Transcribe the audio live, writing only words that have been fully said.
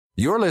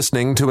You're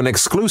listening to an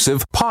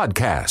exclusive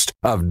podcast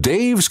of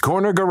Dave's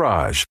Corner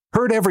Garage.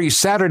 Heard every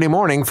Saturday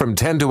morning from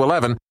 10 to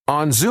 11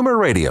 on Zoomer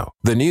Radio,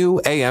 the new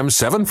AM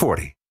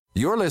 740.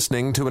 You're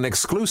listening to an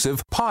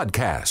exclusive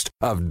podcast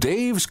of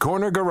Dave's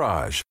Corner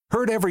Garage.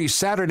 Heard every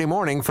Saturday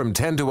morning from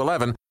 10 to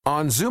 11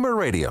 on Zoomer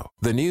Radio,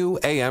 the new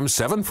AM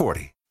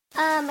 740.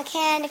 A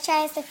mechanic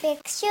tries to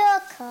fix your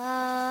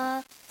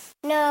car.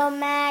 No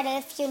matter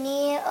if you're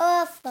near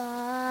or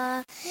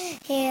far,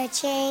 he'll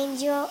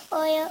change your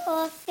oil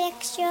or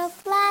fix your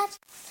flat,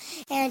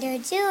 and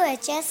he'll do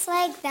it just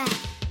like that.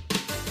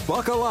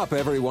 Buckle up,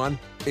 everyone.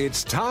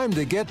 It's time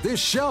to get this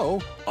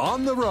show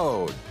on the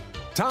road.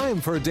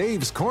 Time for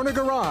Dave's Corner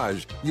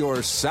Garage,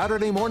 your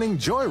Saturday morning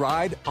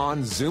joyride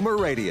on Zoomer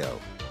Radio.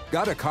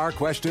 Got a car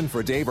question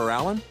for Dave or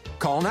Alan?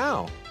 Call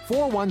now,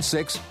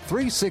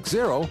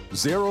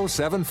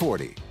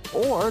 416-360-0740.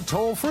 Or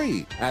toll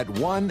free at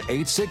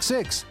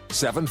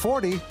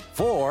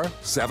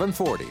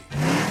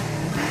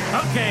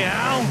 1-866-740-4740. Okay,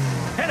 Al,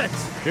 hit it.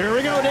 Here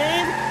we go,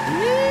 Dave.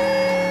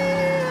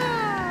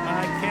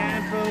 I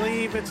can't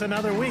believe it's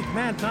another week.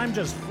 Man, time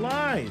just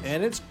flies.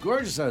 And it's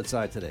gorgeous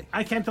outside today.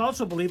 I can't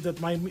also believe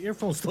that my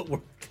earphones don't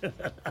work.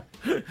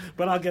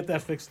 But I'll get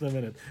that fixed in a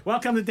minute.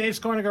 Welcome to Dave's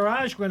Corner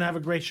Garage. We're going to have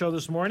a great show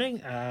this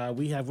morning.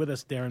 We have with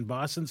us Darren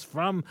Bossens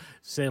from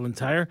Salem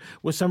Tire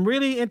with some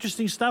really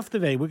interesting stuff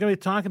today. We're going to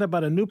be talking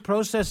about a new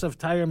process of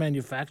tire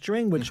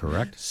manufacturing, which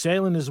Correct.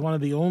 Salem is one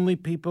of the only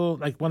people,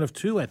 like one of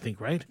two, I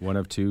think, right? One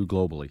of two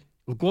globally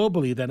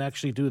That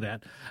actually do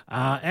that.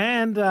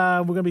 And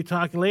we're going to be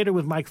talking later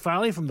with Mike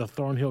Fowley from the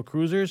Thornhill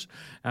Cruisers.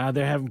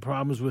 They're having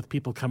problems with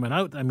people coming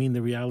out. I mean,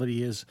 the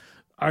reality is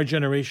our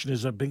generation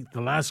is the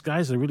last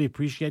guys that really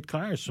appreciate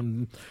cars.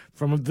 From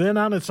then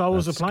on, it's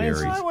always That's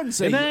appliances. scary. I wouldn't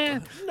say.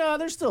 No,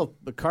 there's still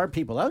car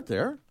people out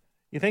there.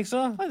 You think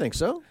so? I think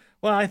so.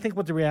 Well, I think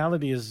what the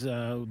reality is,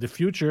 the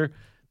future,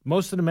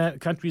 most of the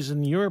countries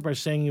in Europe are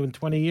saying in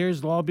 20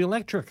 years, they'll all be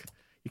electric.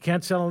 You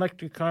can't sell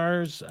electric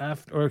cars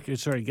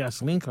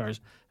gasoline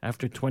cars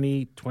after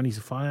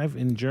 2025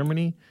 in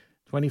Germany,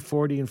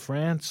 2040 in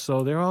France.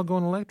 So they're all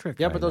going electric.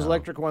 Yeah, but those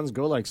electric ones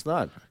go like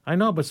snot. I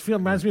know, but it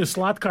reminds me of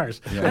slot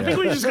cars. I think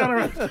we just got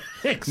to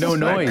fix No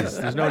noise.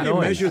 There's no How do you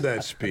noise. measure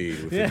that speed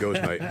if it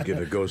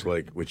goes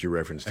like what you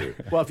referenced to?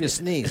 Well, if you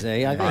sneeze,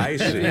 eh? I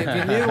see. If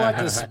you knew what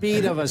the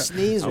speed of a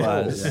sneeze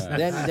was,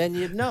 then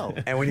you'd know.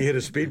 And when you hit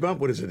a speed bump,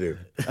 what does it do?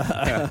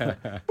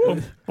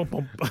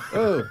 Nothing.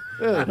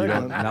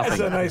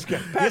 nice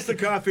guy. Pass the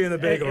coffee and the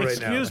bagel right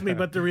now. Excuse me,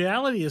 but the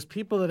reality is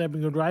people that have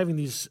been driving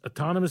these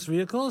autonomous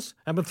vehicles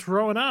have been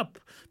throwing up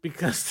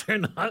because they're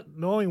not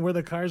knowing where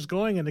the car's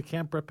going and they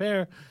can't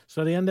prepare,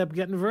 so they end up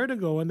getting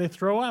vertigo and they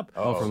throw up.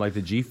 Oh, from like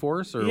the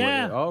G-force? Or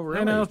Yeah. what? Oh,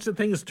 really? I know, the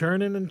thing is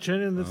turning and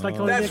chinning. It's like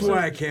That's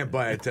why I can't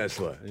buy a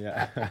Tesla.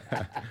 Yeah.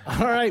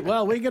 All right,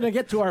 well, we're going to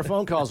get to our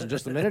phone calls in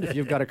just a minute. If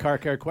you've got a car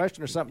care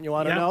question or something you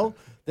want to know,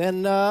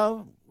 then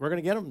we're going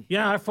to get them.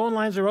 Yeah, our phone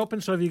lines are open,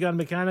 so if you got a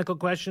mechanical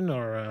question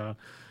or,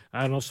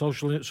 I don't know,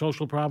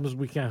 social problems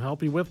we can't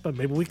help you with, but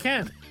maybe we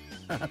can.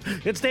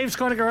 It's Dave's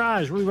Corner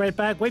Garage. We'll be right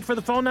back. Wait for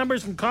the phone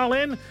numbers and call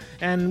in,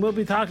 and we'll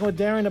be talking with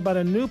Darren about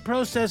a new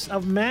process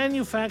of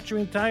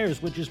manufacturing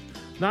tires, which is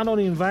not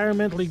only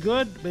environmentally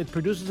good, but it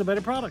produces a better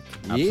product.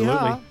 Absolutely.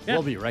 Yeah.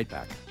 We'll be right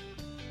back.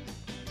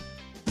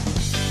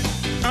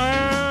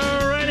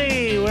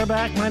 Alrighty, we're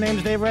back. My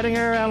name's Dave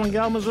Redinger. Alan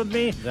Gelman's with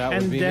me. That would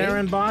and be me.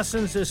 Darren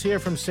Bossens is here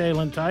from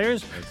Salem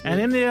Tires. And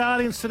in the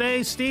audience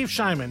today, Steve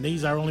Scheinman.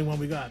 He's our only one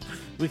we got.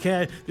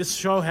 This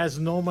show has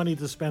no money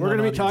to spend. We're on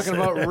going to be audience.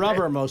 talking about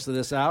rubber most of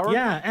this hour.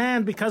 Yeah,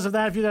 and because of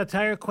that, if you got a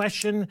tire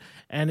question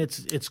and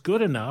it's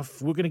good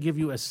enough, we're going to give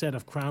you a set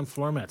of Crown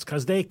floor mats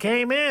because they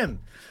came in.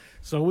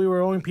 So we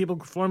were owing people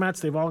floor mats.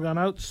 They've all gone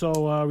out.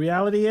 So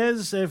reality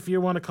is, if you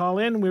want to call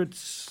in, you're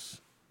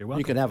welcome.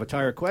 You can have a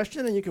tire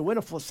question and you can win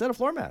a set of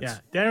floor mats. Yeah.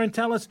 Darren,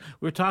 tell us,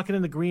 we're talking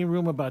in the green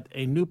room about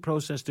a new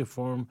process to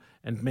form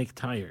and make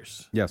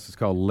tires. Yes, it's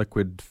called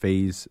liquid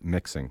phase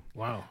mixing.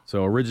 Wow.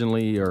 So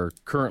originally, or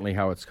currently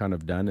how it's kind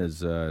of done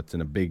is it's in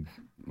a big,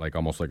 like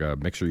almost like a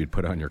mixer you'd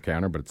put on your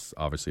counter, but it's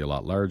obviously a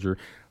lot larger.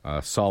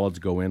 Solids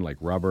go in like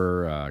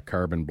rubber,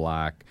 carbon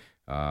black,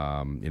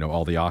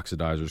 all the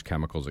oxidizers,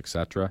 chemicals,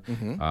 etc.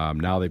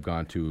 Now they've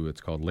gone to,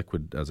 it's called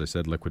liquid, as I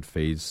said, liquid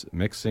phase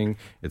mixing.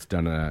 It's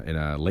done in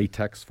a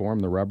latex form,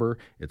 the rubber.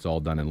 It's all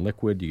done in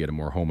liquid. You get a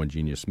more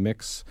homogeneous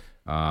mix.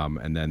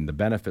 And then the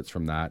benefits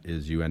from that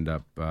is you end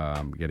up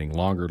getting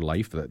longer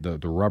life. The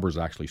rubber's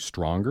actually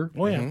stronger.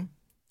 Oh, yeah.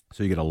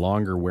 So you get a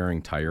longer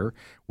wearing tire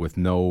with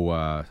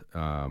no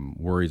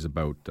worries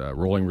about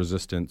rolling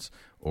resistance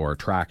or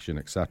traction,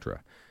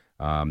 etc.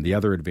 The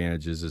other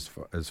advantage is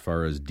as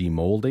far as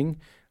demolding.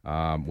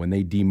 When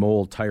they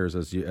demold tires,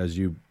 as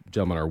you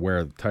gentlemen are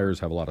aware,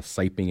 tires have a lot of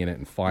siping in it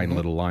and fine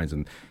little lines.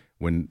 And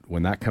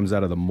when that comes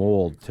out of the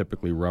mold,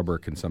 typically rubber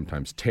can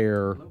sometimes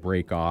tear,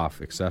 break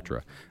off,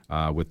 etc.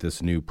 With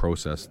this new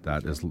process,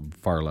 that is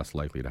far less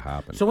likely to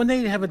happen. So when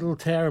they have a little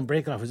tear and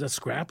break off, is that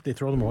scrap? They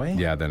throw them away?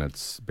 Yeah, then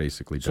it's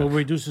basically So done. it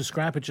reduces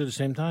scrappage at the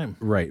same time.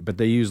 Right, but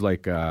they use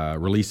like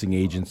releasing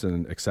agents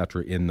and et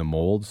cetera in the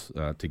molds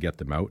to get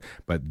them out.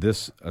 But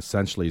this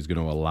essentially is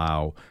going to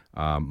allow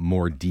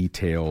more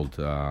detailed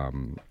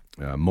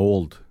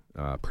mold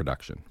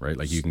production, right?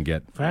 Like you can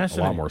get a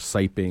Fascinating. lot more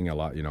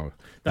siping,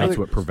 that's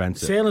what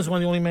prevents it. Salem is one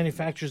of the only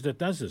manufacturers that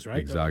does this, right?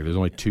 Exactly. There's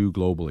only 2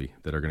 globally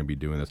that are going to be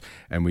doing this.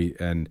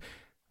 And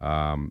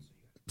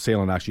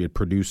Salem actually had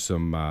produced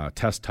some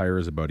test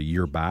tires about a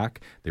year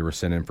back. They were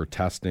sent in for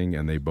testing,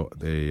 and they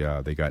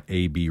got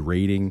A/B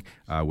rating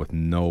with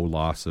no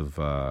loss of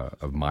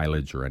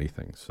mileage or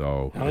anything.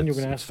 So Alan, you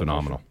were gonna it's ask the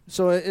phenomenal.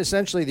 So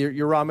essentially,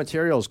 your raw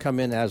materials come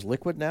in as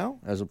liquid now,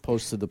 as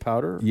opposed to the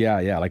powder.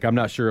 Yeah. Like I'm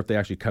not sure if they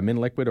actually come in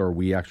liquid or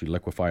we actually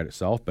liquefy it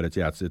itself, but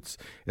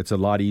it's a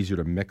lot easier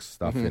to mix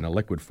stuff in a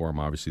liquid form,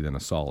 obviously, than a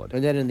solid.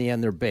 And then in the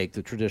end, they're baked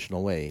the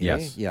traditional way.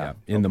 Yes. Eh? Yeah.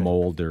 In the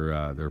mold,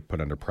 they're put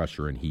under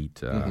pressure and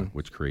heat,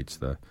 which creates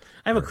the.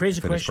 I have a crazy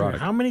finished question.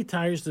 product. How many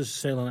tires does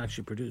Salem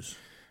actually produce?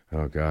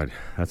 Oh God,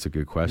 that's a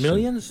good question.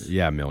 Millions?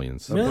 Yeah,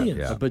 millions. Millions?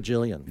 Yeah. A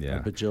bajillion. Yeah.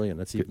 A bajillion.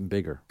 That's even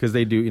bigger. Because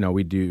they do,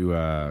 we do,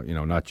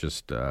 not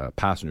just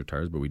passenger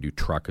tires, but we do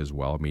truck as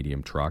well,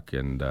 medium truck,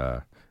 and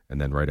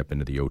then right up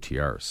into the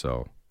OTR.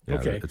 So yeah,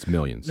 Okay. it's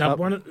millions. Now,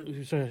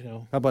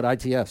 How about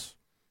ITS?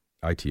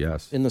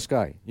 ITS? In the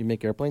sky. You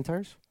make airplane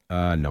tires?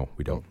 No,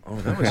 we don't. Oh,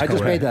 that was I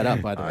just made that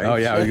up, by the way. Oh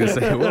yeah, I was gonna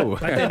say, whoa.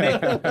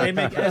 but they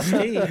make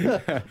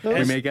ST.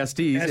 We make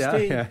STs. Yeah.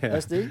 ST. Yeah.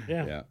 SD?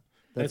 Yeah. Yeah.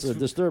 That's a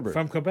disturber.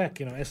 From Quebec,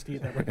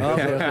 ST. That Oh,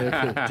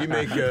 okay. Do you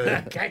make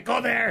Can't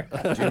go there.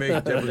 do you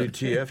make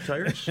WTF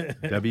tires?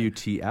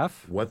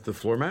 WTF? What, the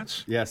floor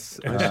mats? Yes.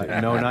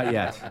 No, not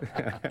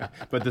yet.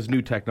 But this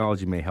new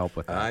technology may help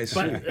with that. I see.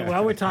 But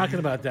while we're talking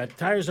about that,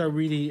 tires are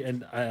really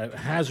a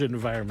hazard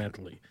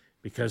environmentally.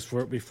 Because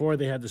before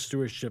they had the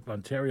Stewardship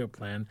Ontario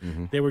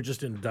plan, they were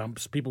just in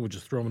dumps. People would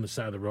just throw them on the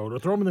side of the road, or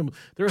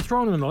they were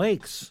throwing them in the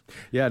lakes.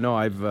 Yeah, no,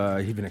 I've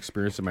even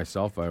experienced it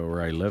myself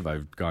where I live.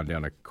 I've gone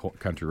down a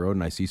country road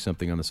and I see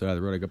something on the side of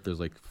the road. I go up,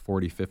 there's like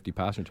 40, 50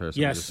 passenger tires.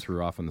 So I Yes. just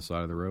threw off on the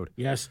side of the road.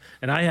 Yes,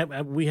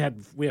 and we have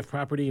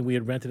property, and we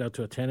had rented out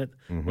to a tenant.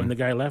 When the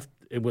guy left,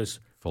 it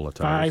was Full of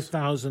tires.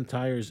 5,000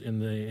 tires in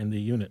the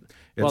unit.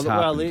 It's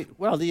happened.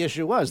 The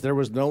issue was there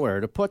was nowhere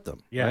to put them,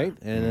 Yeah. right?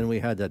 And then we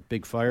had that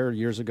big fire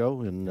years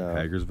ago in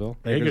Hagersville.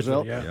 Hagersville,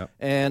 Hagersville. yeah. Yep.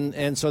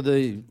 And so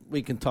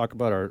we can talk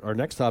about our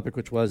next topic,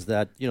 which was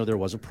that there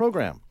was a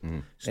program.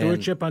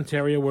 Stewardship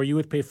Ontario, where you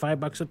would pay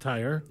 $5 a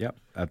tire. Yep.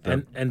 At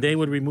the, And they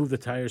would remove the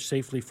tires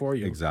safely for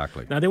you.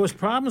 Exactly. Now, there was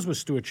problems with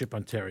Stewardship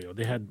Ontario.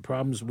 They had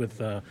problems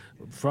with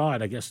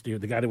fraud. I guess the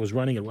guy that was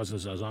running it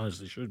wasn't as honest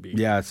as he should be.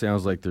 Yeah, it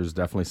sounds like there's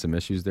definitely some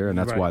issues there, and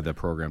that's Right. why the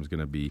program's going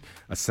to be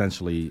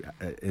essentially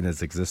in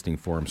its existing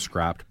form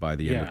scrapped by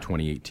the end Yeah. of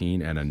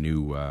 2018, and a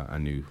new.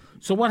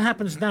 So what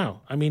happens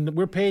now? I mean,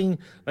 we're paying,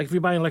 like if you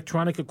buy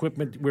electronic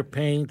equipment, we're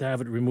paying to have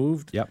it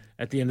removed Yep.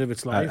 at the end of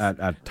its life.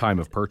 At time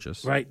of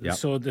purchase. Right. Yep.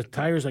 So the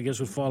tires, I guess,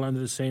 would fall under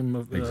the same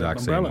Exact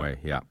umbrella. same way.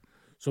 Yeah.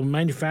 So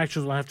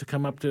manufacturers will have to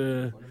come up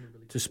to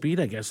speed,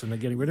 I guess, and they're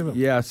getting rid of them.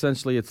 Yeah,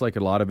 essentially, it's like a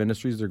lot of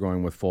industries. They're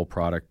going with full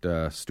product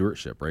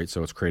stewardship, right?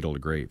 So it's cradle to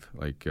grave.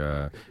 Like,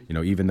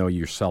 even though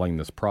you're selling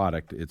this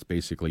product, it's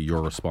basically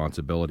your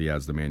responsibility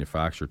as the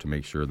manufacturer to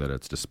make sure that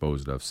it's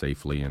disposed of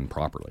safely and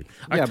properly.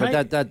 Yeah,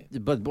 Our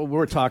but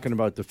we're talking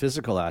about the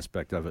physical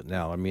aspect of it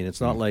now. I mean,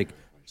 it's not like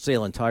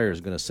Salem Tire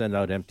is going to send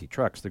out empty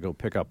trucks to go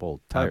pick up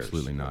old tires.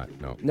 Absolutely not.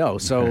 No. No,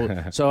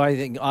 so I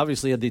think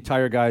obviously the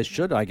tire guys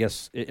should, I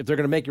guess, if they're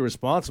going to make you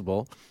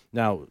responsible.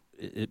 Now,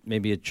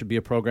 maybe it should be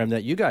a program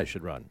that you guys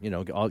should run.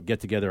 All get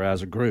together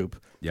as a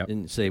group Yep.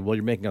 and say, well,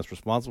 you're making us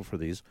responsible for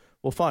these.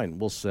 Well, fine,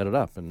 we'll set it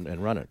up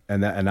and run it.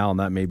 And Alan,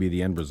 that may be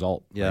the end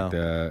result. Yeah.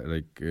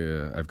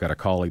 I've got a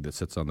colleague that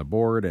sits on the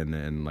board,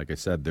 and like I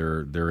said,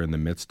 they're in the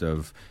midst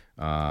of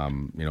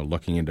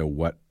looking into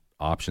what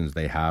options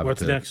they have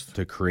What's next?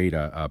 to create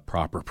a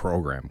proper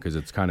program, because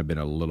it's kind of been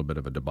a little bit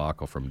of a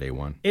debacle from day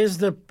one. Is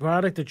the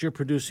product that you're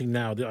producing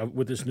now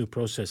with this new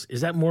process,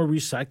 is that more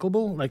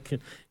recyclable? Like,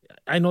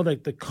 I know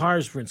that the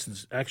cars, for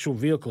instance, actual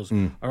vehicles,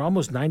 are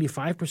almost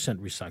 95%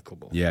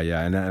 recyclable. Yeah,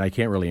 and I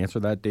can't really answer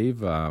that,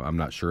 Dave. I'm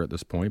not sure at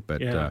this point,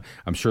 but Yeah.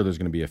 I'm sure there's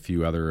going to be a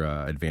few other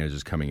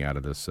advantages coming out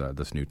of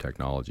this new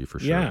technology for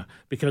sure. Yeah,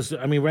 because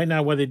I mean, right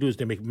now what they do is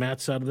they make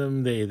mats out of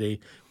them.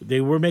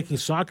 They were making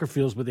soccer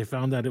fields, but they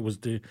found that it was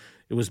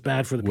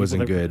bad for the people.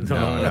 Wasn't good.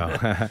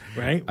 No.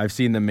 Right? I've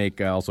seen them make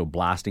also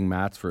blasting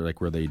mats for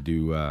like where they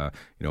do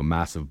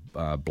massive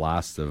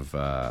blasts of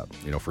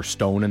for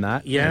stone and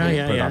that. Yeah, and they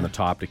yeah, put it yeah. on the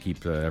top to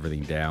keep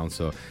everything down.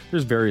 So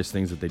there's various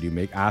things that they do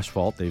make.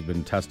 Asphalt. They've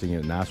been testing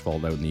it in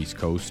asphalt out in the East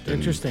Coast. And,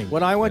 Interesting.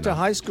 When I went to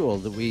high school,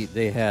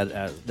 they had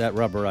that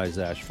rubberized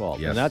asphalt,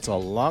 Yes. and that's a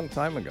long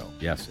time ago.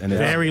 Yes, and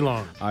Very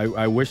long.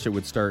 I wish it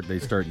would they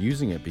start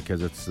using it,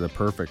 because it's the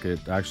perfect. It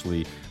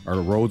actually, our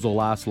roads will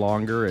last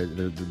longer.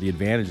 The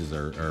advantages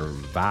are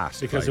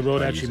vast. Because by- the road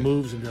by actually using-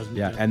 moves and doesn't.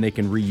 Yeah, and they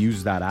can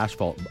reuse that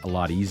asphalt a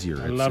lot easier.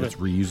 love It's it.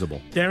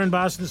 reusable. Darren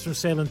Boston is from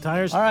Salem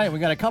Tires. All right, we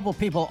got a couple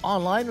people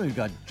online. We've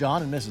got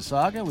John in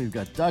Mississauga. We've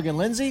got Doug and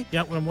Lindsay.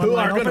 Yeah, when one who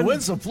line are going to open-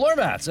 win some floor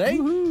mats, eh?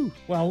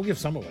 Well, we'll give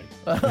some away.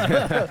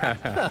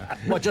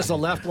 What, just a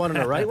left one and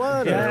a right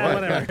one? Yeah, Or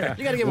what? whatever.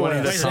 You got to give One away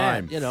at a a set,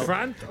 time. you know.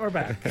 Front or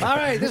back? All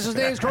right, this is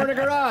Dave's Corner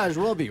Garage.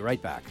 We'll be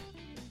right back.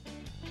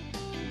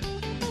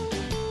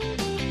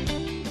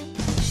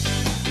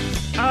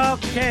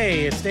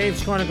 Okay, it's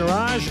Dave's Corner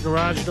Garage. The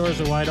garage doors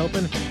are wide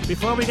open.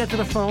 Before we get to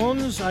the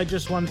phones, I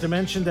just wanted to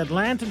mention that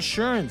Lant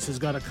Insurance has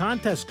got a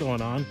contest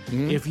going on.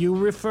 If you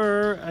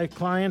refer a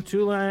client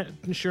to Lant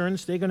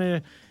Insurance, they're going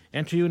to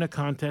enter you in a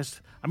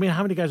contest. I mean,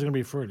 how many guys are going to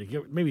be referred?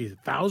 Maybe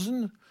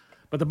 1,000?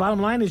 But the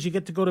bottom line is you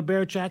get to go to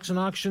Barrett Jackson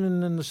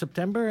Auction in the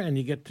September, and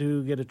you get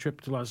to get a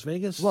trip to Las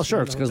Vegas. Well,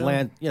 sure, it's because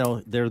Hotel.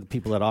 Land, they're the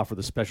people that offer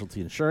the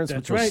specialty insurance, That's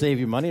which will right. save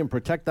you money and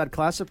protect that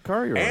classic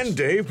car of yours. And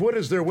Dave, what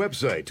is their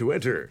website to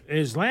enter?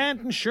 Is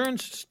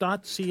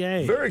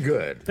landinsurance.ca. Very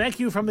good. Thank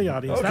you from the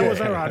audience. That Okay. was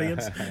our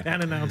audience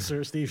and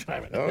announcer, Steve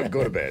Schreiber. Oh,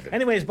 go to bed.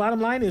 Anyways,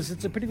 bottom line is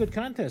it's a pretty good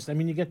contest. I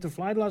mean, you get to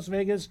fly to Las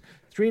Vegas,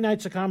 3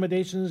 nights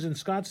accommodations in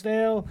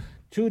Scottsdale,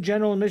 2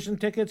 general admission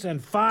tickets, and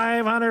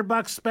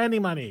 $500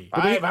 spending money.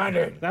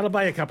 500. That'll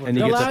buy you a couple of And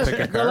you tickets. get to pick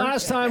a The car?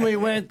 last time we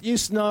went, you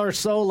snore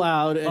so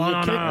loud and Oh, you no,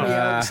 kicked no. me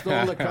out and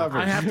stole the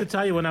coverage. I have to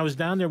tell you, when I was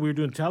down there, we were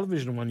doing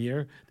television one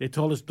year. They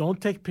told us, don't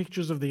take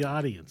pictures of the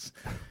audience.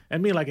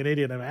 And me, like an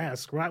idiot, I'm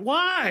asked, right?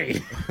 Why?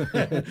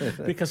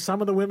 Because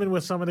some of the women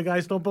with some of the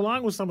guys don't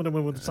belong with some of the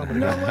women with some of the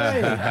No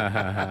guys.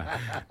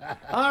 way.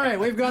 All right,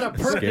 we've got a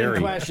perking Scary.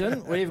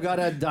 question. We've got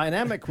a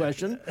dynamic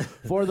question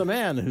for the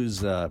man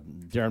who's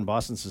Darren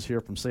Boston is here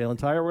from Salem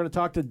Tire. We're going to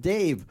talk to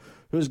Dave,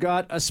 who's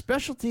got a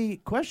specialty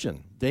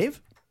question.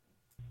 Dave?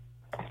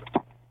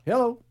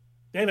 Hello.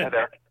 David, Hi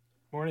there.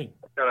 morning.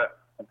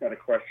 I've got a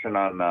question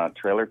on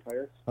trailer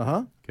tires.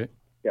 Uh-huh. Okay.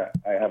 Yeah,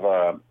 I have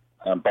a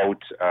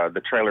boat.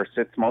 The trailer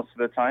sits most of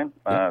the time.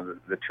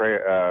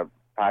 The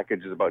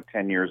package is about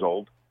 10 years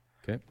old.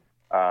 Okay.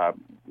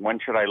 When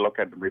should I look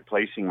at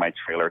replacing my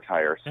trailer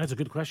tires? That's a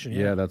good question.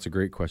 Yeah, that's a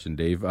great question,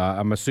 Dave.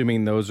 I'm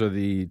assuming those are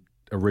the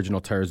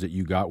original tires that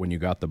you got when you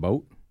got the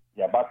boat?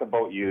 Yeah, I bought the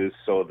boat used,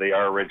 so they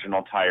are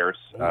original tires.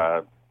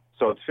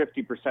 So it's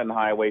 50%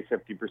 highway,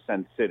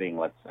 50% sitting,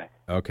 let's say.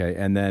 Okay,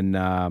 and then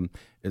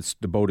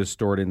the boat is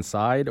stored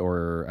inside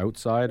or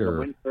outside, The or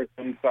winter's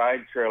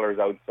inside, trailer's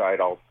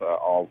outside all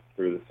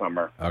through the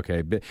summer.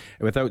 okay, but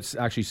without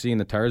actually seeing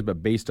the tires,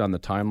 but based on the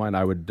timeline,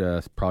 I would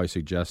probably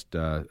suggest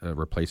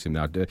replacing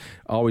that.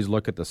 Always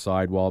look at the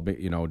sidewall,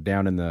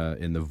 down in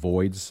the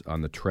voids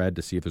on the tread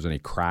to see if there's any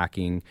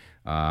cracking.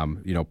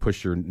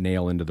 Push your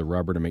nail into the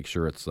rubber to make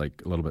sure it's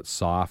like a little bit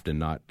soft and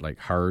not like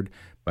hard.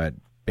 But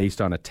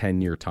based on a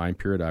 10-year time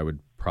period, I would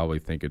probably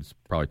think it's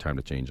probably time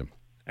to change them.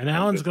 And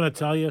Alan's going to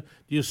tell you,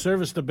 do you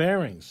service the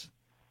bearings?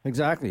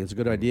 Exactly. It's a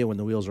good idea when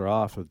the wheels are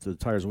off, if the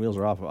tires and wheels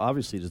are off,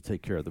 obviously to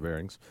take care of the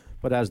bearings.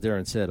 But as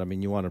Darren said, I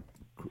mean, you want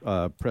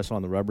to press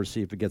on the rubber,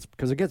 see if it gets,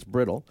 because it gets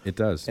brittle. It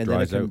does. And then it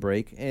Dries can out.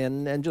 break.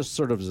 And just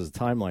sort of as a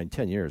timeline,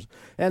 10 years.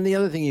 And the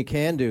other thing you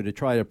can do to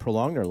try to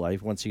prolong their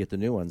life once you get the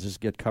new ones is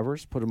get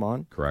covers, put them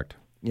on. Correct.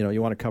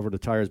 You want to cover the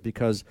tires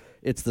because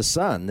it's the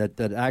sun that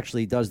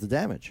actually does the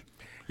damage.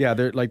 Yeah,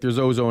 there's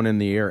ozone in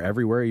the air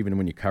everywhere, even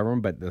when you cover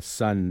them, but the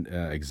sun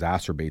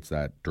exacerbates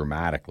that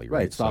dramatically,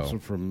 right? It stops So- them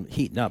from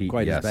heating up Heat,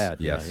 quite yes, as bad.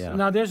 yes. Yeah.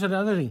 Now, there's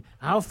another thing.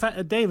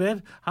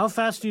 David, how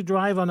fast do you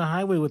drive on the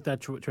highway with that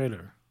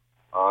trailer?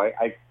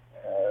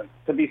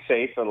 To be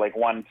safe, like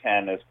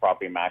 110 is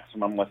probably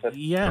maximum with it.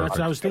 Yeah, that's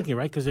what I was thinking,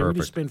 right? Because they really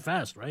Perfect. spin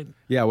fast, right?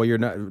 Yeah, well, you're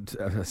not.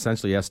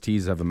 Essentially,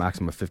 STs have a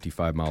maximum of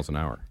 55 miles an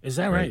hour. Is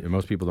that right? And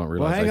most people don't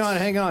Well, realize.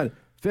 hang on.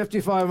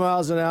 55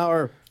 miles an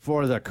hour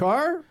for the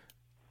car?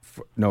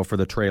 No, for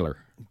the trailer.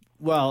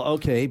 Well,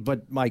 okay,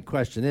 but my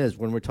question is,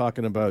 when we're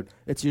talking about,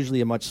 it's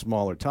usually a much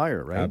smaller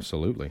tire, right?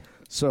 Absolutely.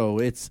 So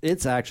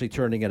it's actually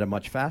turning at a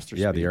much faster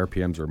Yeah, speed. the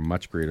RPMs are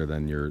much greater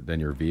than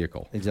your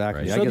vehicle.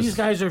 Exactly. right? I So guess- these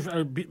guys they're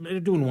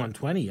doing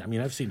 120. I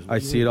mean, I've seen. I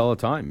see it all the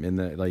time.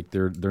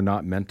 They're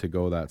not meant to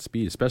go that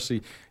speed.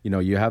 Especially,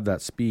 you have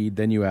that speed,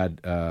 then you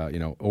add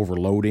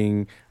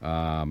overloading,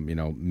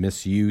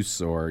 misuse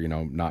or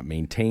not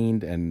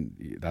maintained,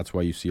 and that's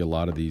why you see a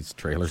lot of these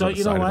trailers So on the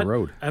you know side what? of the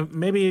road.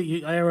 Maybe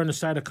you err on the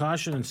side of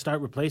caution and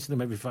start replacing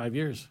them every 5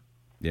 years.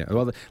 Yeah,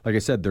 well, like I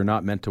said, they're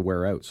not meant to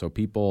wear out. So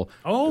people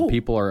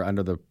are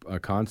under the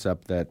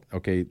concept that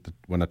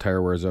when a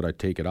tire wears out, I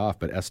take it off.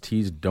 But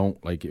STs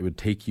don't. Like, it would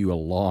take you a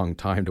long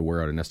time to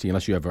wear out an ST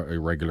unless you have a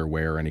irregular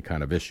wear, any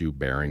kind of issue,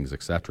 bearings,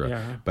 etc.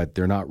 Yeah. But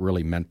they're not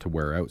really meant to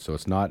wear out. So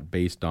it's not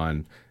based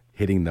on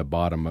hitting the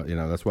bottom.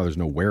 That's why there's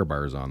no wear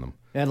bars on them.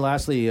 And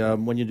lastly,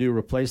 when you do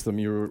replace them,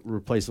 you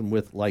replace them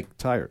with like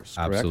tires,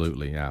 correct?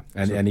 Absolutely, yeah.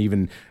 And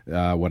even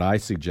what I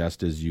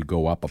suggest is you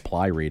go up a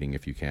ply rating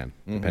if you can,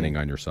 depending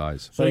on your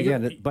size. But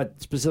again,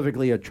 but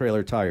specifically a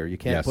trailer tire. You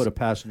can't Yes. put a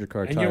passenger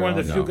car And tire you're one of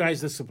on the it. few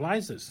guys that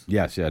supplies this.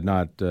 Yes, yeah.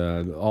 Not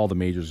all the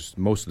majors.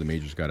 Most of the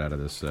majors got out of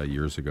this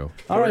years ago.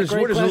 All right, Where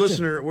great does the question.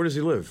 listener? Where does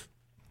he live?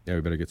 Yeah,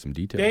 we better get some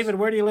details. David,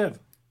 where do you live?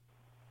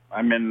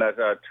 I'm in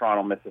the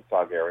Toronto,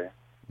 Mississauga area.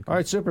 All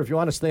right, super. If you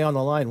want to stay on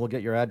the line, we'll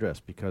get your address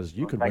because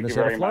you could Thank win a you set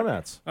of very floor much.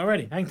 mats.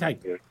 Alrighty, hang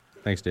tight.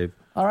 Thanks, Dave.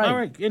 All right. All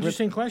right,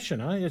 interesting question.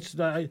 Huh? It's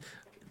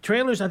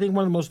trailers. I think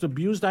one of the most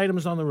abused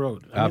items on the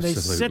road. I mean,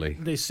 Absolutely.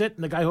 they sit,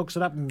 and the guy hooks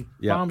it up and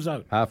bombs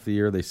out. Half the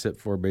year they sit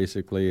for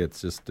basically.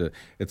 It's just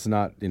it's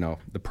not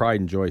the pride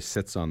and joy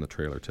sits on the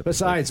trailer typically.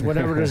 Besides,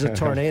 whenever there's a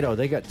tornado,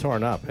 they get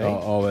torn up. Hey?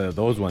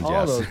 Those ones, All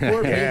yes. those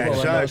poor people in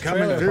saw those it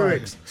coming trailer through.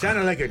 parks. It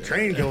sounded like a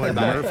train going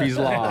by. Murphy's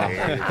Law.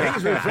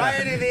 Things were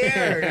flying in the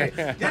air.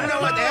 Didn't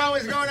know what the hell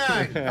was going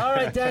on. All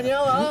right,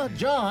 Daniela,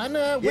 John,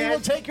 we Yes?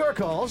 will take your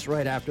calls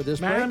right after this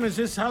Madam, break. is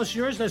this house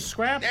yours? There's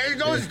scrap. There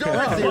goes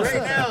Dorothy right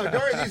now.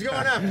 Dorothy's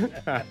going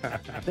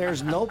up.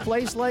 There's no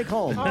place like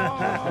home.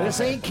 This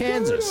ain't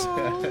Kansas.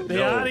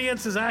 The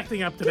audience is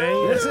acting up today.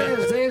 This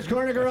is Dave's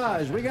Corner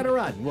Garage. We got to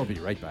run. We'll be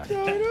right back.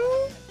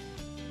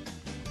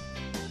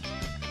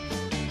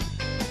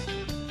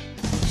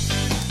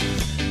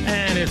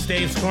 And it's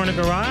Dave's Corner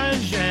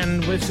Garage,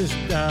 and this is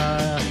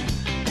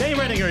Dave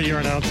Redinger, your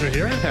announcer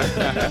here.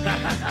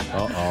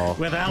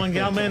 With Alan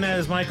Gelman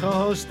as my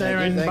co-host.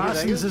 Aaron thank you.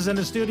 Boston's is in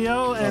the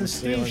studio, and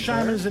Steve Steve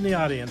Sharman's in the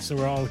audience. So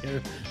we're all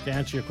here to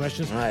answer your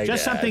questions. My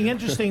Just God. something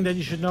interesting that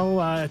you should know,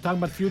 talking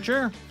about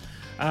future.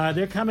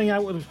 They're coming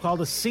out with what's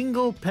called a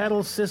single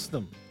pedal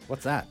system.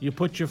 What's that? You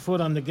put your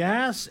foot on the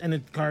gas, and the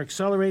car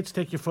accelerates,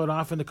 take your foot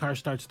off, and the car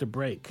starts to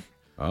brake.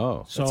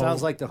 Oh. So, It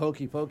sounds like the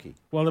hokey pokey.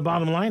 well, the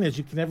bottom line is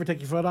you can never take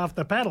your foot off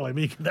the pedal. I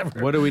mean, you can never.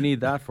 What do we need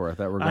that for? I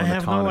thought we were going I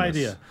have no autonomous.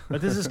 idea. But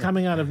this is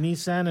coming out of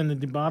Nissan, and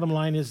the bottom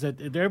line is that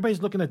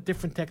everybody's looking at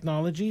different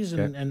technologies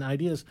and, Okay. and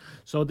ideas.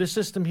 So this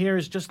system here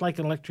is just like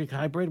an electric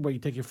hybrid where you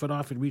take your foot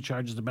off, it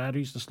recharges the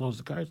batteries, and slows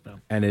the cars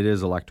down. And it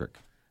is electric.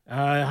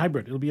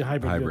 Hybrid. It'll be a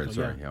hybrid. Hybrid,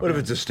 vehicle, sorry. yeah. Yeah. What if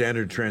it's a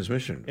standard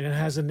transmission? And it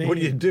has a name. What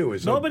do you do?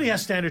 Is it- Nobody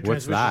has standard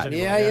What's transmissions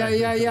that?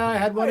 anymore. Yeah. I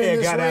had one You in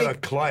this gotta week. have a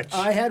clutch.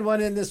 I had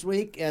one in this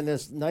week, and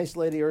this nice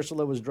lady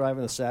Ursula was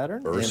driving a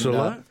Saturn.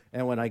 Ursula?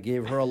 And when I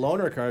gave her a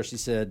loaner car, she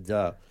said,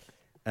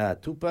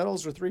 2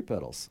 pedals or 3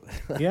 pedals?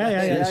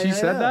 Yeah. She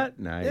said that?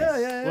 Nice.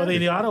 Yeah. Well,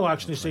 in the auto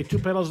auction, they say 2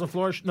 pedals on the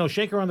floor. No,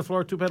 shaker on the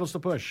floor, 2 pedals to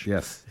push.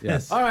 Yes.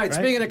 All right,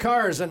 speaking of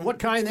cars and what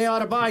kind they ought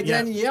to buy,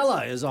 Yeah.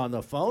 Daniela is on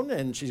the phone,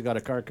 and she's got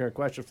a car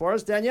question for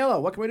us.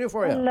 Daniela, what can we do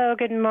for you? Hello,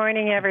 good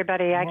morning,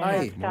 everybody. I Hi.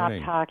 can't stop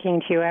Morning.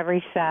 talking to you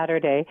every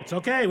Saturday. It's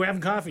okay. We're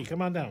having coffee.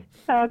 Come on down.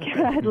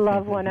 Okay, I'd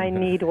love one. I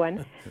need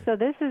one. So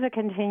this is a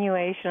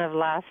continuation of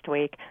last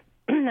week.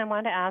 I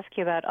want to ask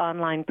you about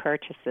online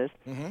purchases.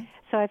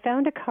 So I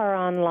found a car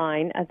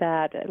online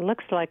that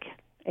looks like,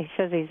 he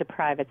says he's a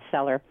private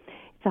seller.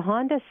 It's a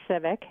Honda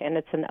Civic, and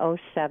it's an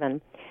 07.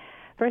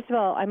 First of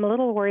all, I'm a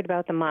little worried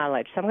about the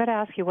mileage, so I'm going to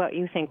ask you what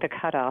you think the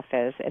cutoff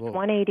is. It's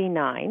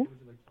 189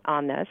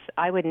 on this.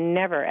 I would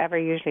never, ever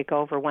usually go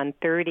over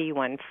 130,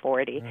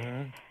 140.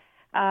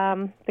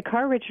 The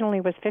car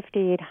originally was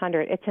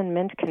 $5,800. It's in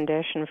mint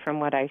condition from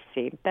what I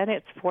see. Then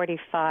it's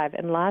 $45.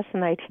 And last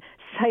night,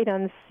 sight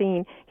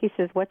unseen, he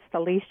says, "What's the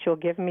least you'll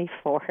give me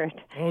for it?"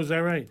 Oh, is that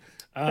right?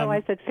 So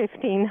I said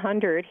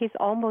 $1,500. He's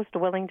almost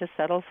willing to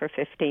settle for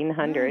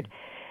 $1,500.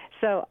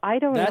 So I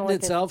don't That know. in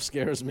itself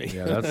scares me.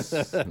 Yeah,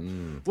 that's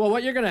Well,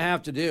 what you're going to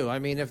have to do, I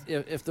mean,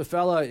 if the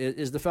fella,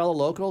 is the fella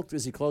local?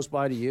 Is he close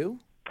by to you?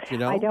 Do you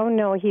know? I don't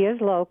know. He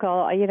is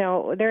local. You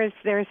know, there's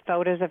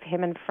photos of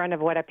him in front of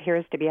what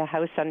appears to be a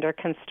house under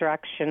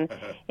construction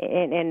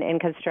in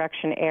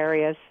construction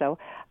areas. So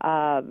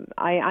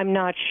I'm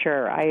not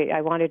sure. I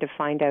wanted to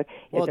find out.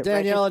 Well, is it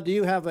Daniela, do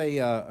you have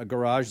a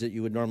garage that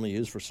you would normally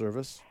use for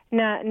service?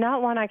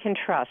 not one I can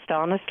trust,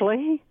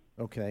 honestly.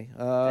 Okay.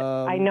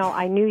 I know.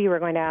 I knew you were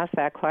going to ask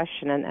that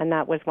question, and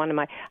that was one of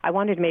my. I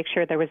wanted to make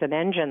sure there was an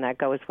engine that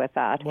goes with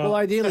that. Well,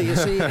 ideally, you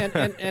see,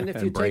 and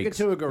if you take it brakes.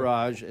 to a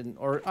garage,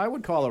 or I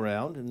would call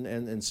around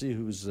and see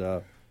who's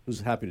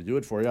happy to do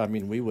it for you. I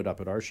mean, we would up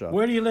at our shop.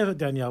 Where do you live,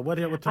 Danielle? What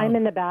town? I'm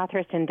in the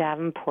Bathurst and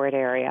Davenport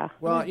area.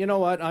 Well, you know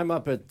what? I'm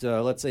up at,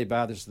 let's say,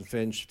 Bathurst and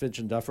Finch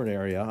and Dufferin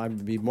area.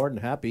 I'd be more than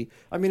happy.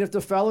 I mean, if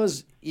the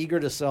fella's eager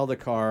to sell the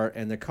car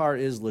and the car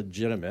is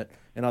legitimate,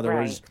 in other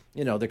words,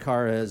 you know, the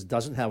car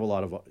doesn't have a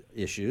lot of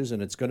issues and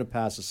it's going to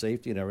pass the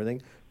safety and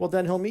everything, well,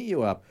 then he'll meet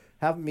you up.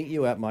 Have him meet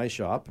you at my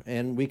shop,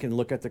 and we can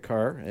look at the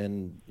car,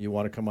 and you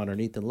want to come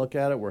underneath and look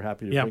at it, we're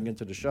happy to bring it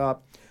to the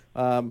shop.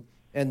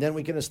 And then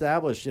we can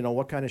establish, you know,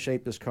 what kind of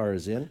shape this car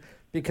is in.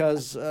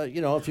 Because,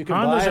 you know, if you can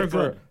Hondas buy are it for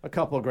good. a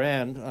couple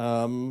grand,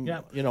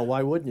 you know,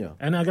 why wouldn't you?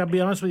 And I got to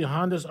be honest with you,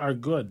 Hondas are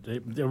good.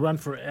 They run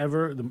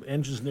forever. The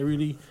engines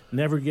really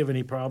never give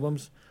any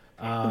problems.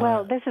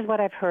 Well, this is what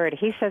I've heard.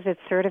 He says it's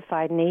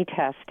certified knee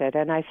tested,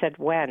 and I said,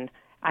 when?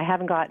 I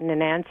haven't gotten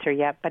an answer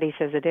yet, but he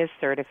says it is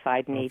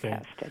certified knee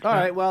tested. All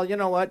right, well, you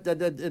know what?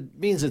 It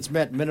means it's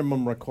met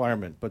minimum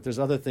requirement, but there's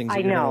other things that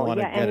I you're going to know, want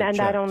to yeah, get and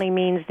checked. that only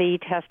means the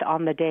test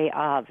on the day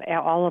of.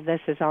 All of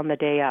this is on the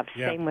day of.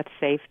 Yeah. Same with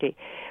safety.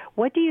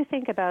 What do you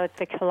think about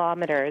the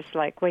kilometers,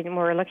 like when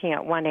we're looking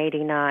at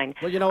 189?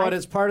 Well, you know what?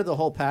 It's part of the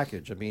whole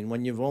package. I mean,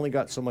 when you've only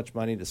got so much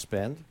money to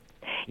spend,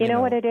 You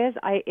know what it is?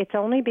 It's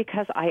only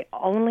because I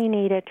only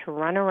needed to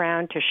run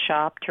around to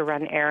shop, to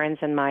run errands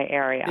in my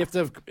area. If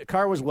the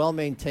car was well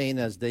maintained,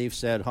 as Dave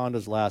said,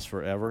 Hondas last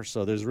forever,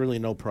 so there's really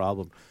no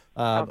problem.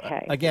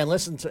 Okay. Again,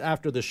 listen to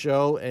after the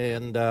show,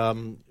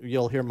 and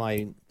you'll hear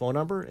my phone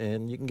number,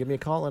 and you can give me a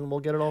call, and we'll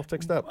get it all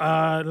fixed up.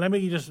 Let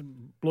me just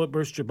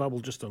burst your bubble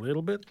just a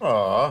little bit.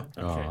 Aw.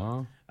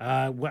 Okay.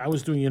 I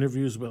was doing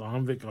interviews with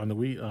Omvik on the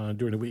week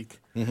during the week.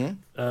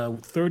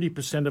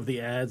 30% of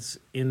the ads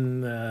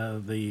in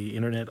the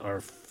internet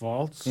are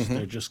false.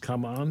 They're just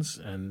come-ons,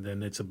 and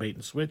then it's a bait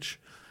and switch.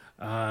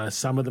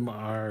 Some of them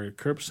are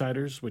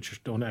curbsiders,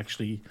 which don't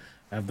actually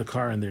have the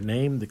car in their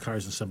name. The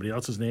car's in somebody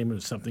else's name, and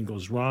if something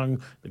goes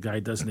wrong, the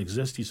guy doesn't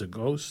exist. He's a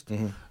ghost.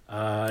 You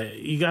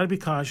got to be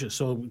cautious.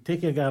 So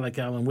take a guy like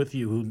Alan with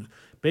you who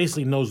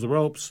basically knows the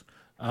ropes.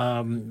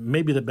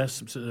 Maybe the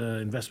best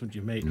investment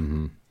you've made.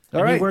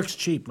 All right. He works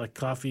cheap, like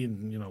coffee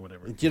and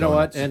whatever. You know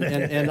what?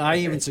 And I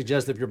even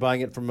suggest if you're buying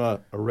it from a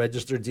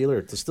registered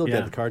dealer to still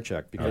get the car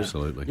checked because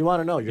Absolutely. you want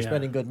to know you're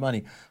spending good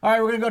money. All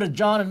right, we're going to go to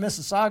John in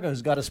Mississauga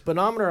who's got a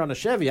speedometer on a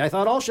Chevy. I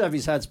thought all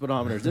Chevys had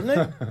speedometers, didn't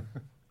they?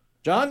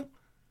 John?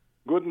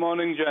 Good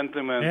morning,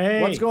 gentlemen.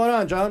 Hey. What's going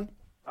on, John?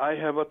 I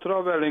have a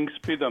traveling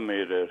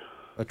speedometer.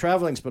 A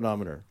traveling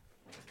speedometer.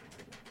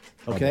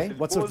 Okay,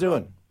 what's it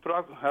doing?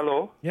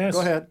 Hello? Yes.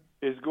 Go ahead.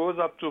 It goes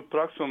up to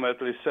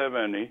approximately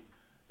 70.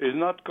 It's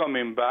not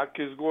coming back.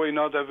 It's going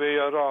other way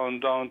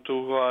around down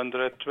to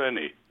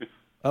 120.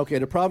 Okay,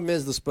 the problem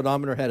is the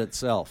speedometer head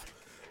itself.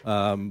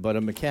 But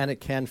a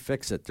mechanic can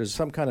fix it. There's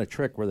some kind of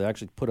trick where they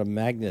actually put a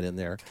magnet in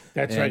there.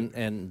 That's right.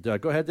 And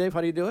go ahead, Dave.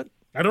 How do you do it?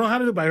 I don't know how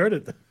to do it, but I heard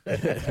it.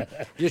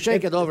 You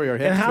shake it over your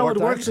head. And how 4 it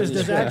works times, is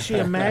there's actually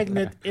a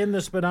magnet in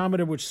the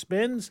speedometer which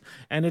spins,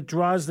 and it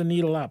draws the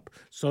needle up.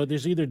 So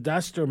there's either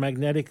dust or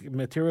magnetic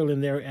material in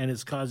there, and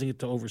it's causing it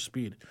to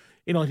overspeed.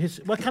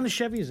 What kind of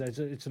Chevy is that?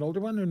 It's an older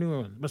one or a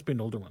newer one? It must be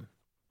an older one.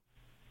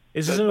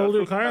 Is this an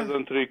older car?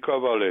 2003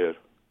 Cavalier.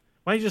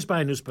 Why don't you just buy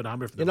a new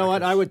speedometer for the You know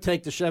what? records? I would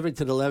take the Chevy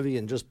to the levee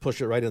and just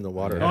push it right in the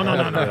water. Oh,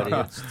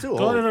 no. It's too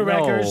Go old. to the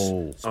records,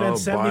 No. spend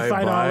 $75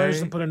 bye-bye.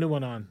 and put a new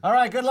one on. All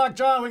right, good luck,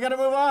 John. We got to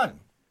move on.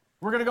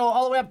 We're going to go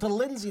all the way up to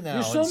Lindsay now.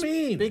 You're so and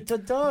mean. Speak to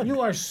Doug.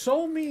 You are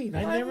so mean.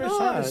 I never not.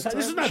 saw this.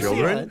 This is not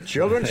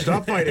Children,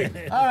 stop fighting.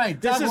 All right,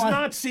 This Doug. is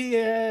not see.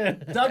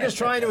 Doug is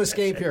trying to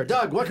escape here.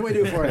 Doug, what can we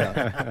do for you?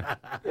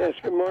 Yes,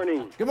 good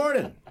morning. Good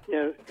morning.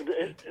 Yeah,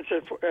 it's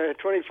a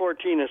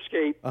 2014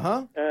 Escape.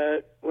 Uh-huh.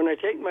 When I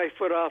take my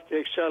foot off the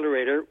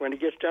accelerator, when it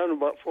gets down to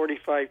about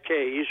 45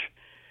 Ks,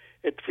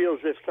 it feels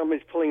as if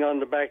somebody's pulling on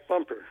the back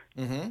bumper.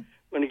 Mm-hmm.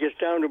 When it gets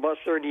down to about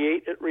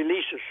 38, it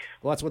releases.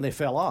 Well, that's when they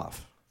fell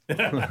off.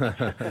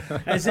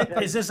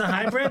 Is this a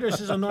hybrid or is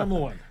this a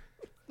normal one?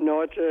 No,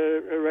 it's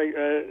a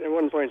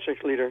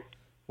 1.6 liter.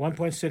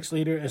 1.6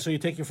 liter. And so you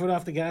take your foot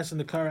off the gas and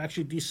the car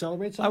actually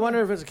decelerates? I wonder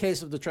if it's a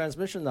case of the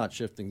transmission not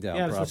shifting down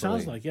Yeah, that's what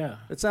properly. it sounds like, yeah.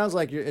 It sounds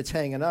like it's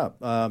hanging up.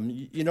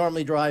 You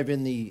normally drive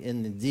in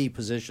the D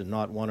position,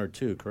 not 1 or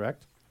 2,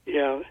 correct?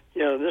 Yeah.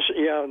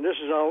 This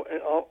is all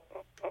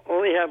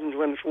only happens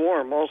when it's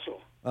warm. Also.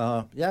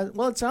 Yeah,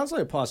 well, it sounds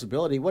like a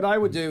possibility. What I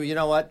would do, you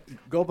know what?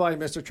 Go by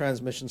Mr.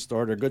 Transmission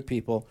Store. They're good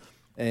people,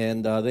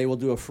 and they will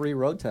do a free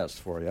road test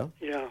for you.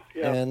 Yeah.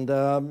 And,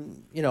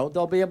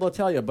 they'll be able to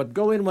tell you. But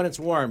go in when it's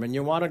warm, and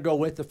you want to go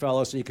with the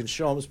fellow so you can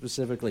show them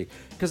specifically.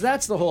 Because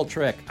that's the whole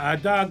trick.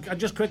 Doug,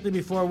 just quickly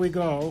before we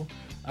go,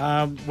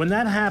 when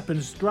that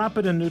happens, drop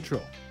it in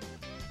neutral.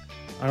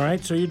 All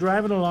right? So you're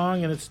driving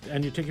along,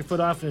 and you take your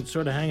foot off, and it's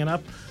sort of hanging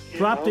up.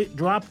 Drop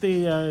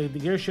the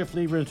gear shift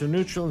lever into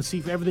neutral and see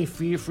if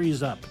everything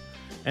frees up.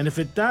 And if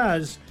it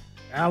does,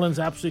 Alan's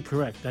absolutely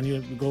correct. Then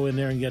you go in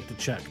there and get it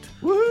checked.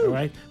 Woo-hoo. All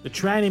right? The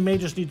tranny may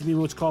just need to be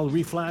what's called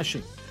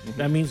reflashing. Mm-hmm.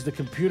 That means the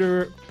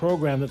computer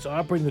program that's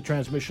operating the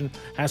transmission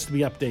has to be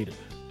updated.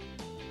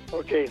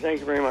 Okay, thank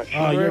you very much.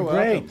 Oh, you're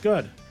welcome. great.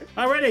 Good.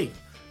 Alrighty.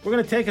 We're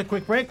going to take a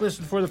quick break.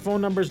 Listen for the phone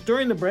numbers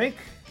during the break.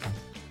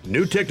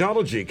 New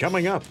technology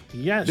coming up.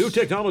 Yes. New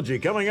technology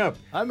coming up.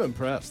 I'm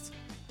impressed.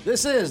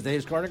 This is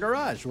Dave's Corner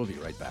Garage. We'll be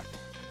right back.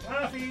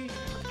 Coffee.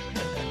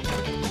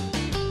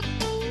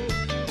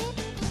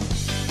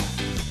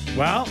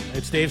 Well,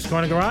 it's Dave's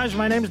Corner Garage.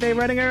 My name is Dave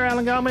Redinger,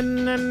 Alan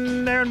Gellman,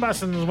 and Aaron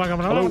Bussins. Welcome.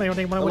 Hello.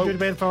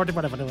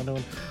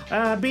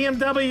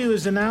 BMW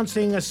is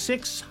announcing a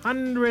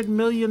 $600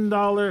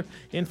 million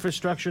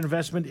infrastructure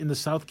investment in the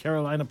South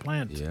Carolina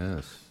plant.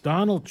 Yes.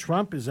 Donald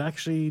Trump is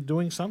actually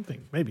doing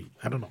something. Maybe.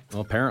 I don't know.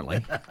 Well,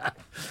 apparently.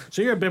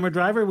 So you're a Bimmer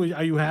driver.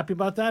 Are you happy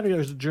about that,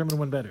 or is the German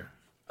one better?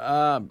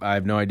 I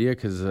have no idea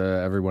because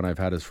everyone I've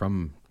had is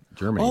from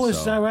Germany. Oh, is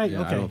so, that right?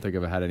 yeah, Okay. I don't think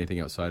I've had anything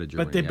outside of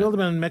Germany. But they build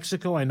them in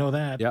Mexico. I know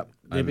that. Yep.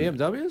 The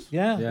BMWs?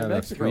 Yeah. Yeah, the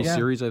Mexico. 3 Yeah.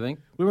 Series, I think.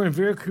 We were in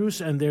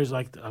Veracruz, and there's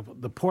like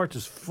the port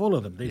is full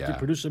of them. They Yeah.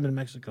 produce them in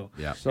Mexico.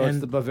 Yeah. So it's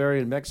the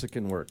Bavarian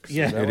Mexican works.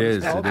 Yeah. that It what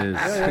it's is. called? It is.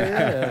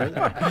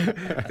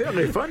 Yeah.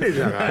 Very funny,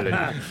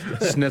 that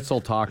Schnitzel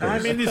tacos.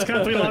 I'm in this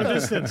country long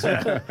distance.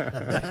 Wrong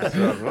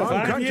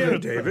 5 country, years.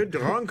 David.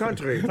 Wrong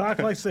country. Talk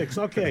like 6.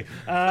 Okay.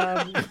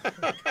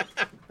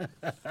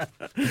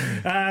 We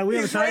have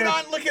He's a right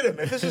tire. on. Look at him.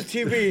 If this is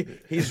TV,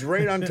 he's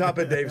right on top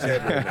of Dave's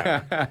head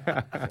right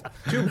now.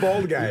 Two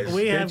bald guys.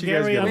 We have you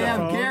guys Gary get on We the have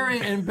phone. Gary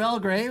in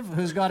Belgrave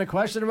who's got a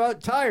question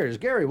about tires.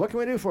 Gary, what can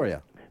we do for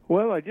you?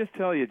 Well, I just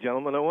tell you,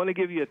 gentlemen, I want to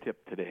give you a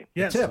tip today.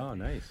 Yes, Tip. Oh,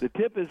 nice. The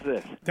tip is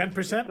this.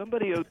 10%.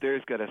 Somebody out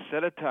there's got a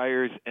set of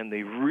tires, and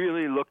they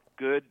really look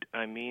good.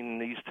 I mean,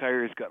 these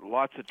tires got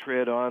lots of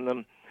tread on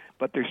them,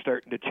 but they're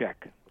starting to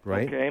check.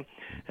 Right. Okay?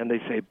 And they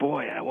say,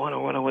 boy, I want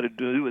to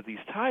do with these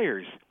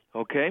tires.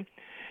 Okay?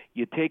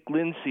 You take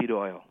linseed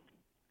oil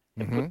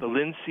and put the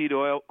linseed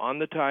oil on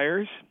the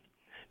tires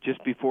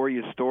just before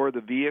you store the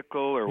vehicle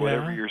or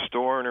whatever you're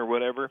storing or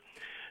whatever.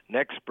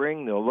 Next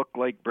spring, they'll look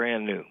like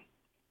brand new.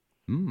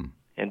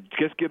 And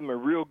just give them a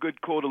real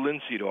good coat of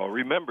linseed oil.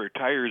 Remember,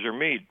 tires are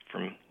made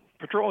from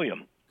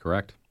petroleum.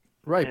 Correct.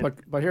 Right,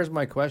 but here's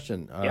my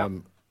question.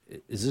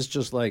 Is this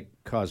just like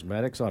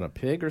cosmetics on a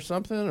pig or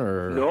something?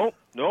 Or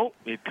No.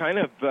 It kind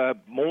of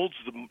molds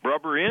the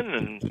rubber in,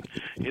 and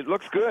it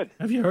looks good.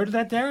 Have you heard of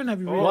that, Darren?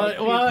 Have you?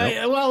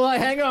 Well,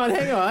 hang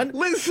on.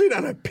 Linseed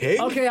on a pig?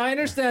 Okay, I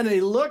understand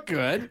they look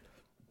good,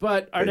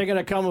 but are they going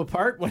to come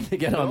apart when they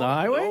get on the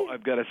highway? No,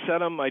 I've got a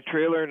set on my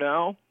trailer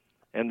now,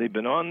 and they've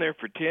been on there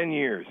for 10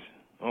 years,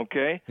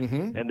 okay?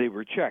 And they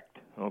were checked,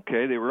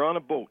 okay? They were on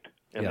a boat,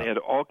 and they had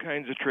all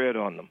kinds of tread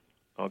on them,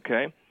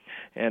 okay?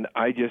 And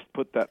I just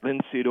put that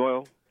linseed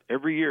oil.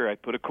 Every year I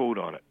put a coat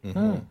on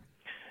it.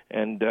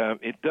 And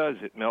it does.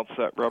 It melts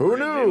that rubber. Who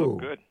and they knew? look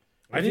good.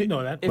 I didn't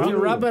know that. If you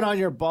rub it on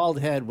your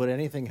bald head, would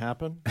anything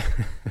happen?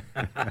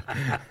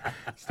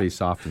 Stay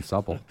soft and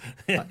supple.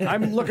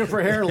 I'm looking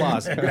for hair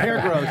loss,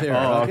 hair growth here.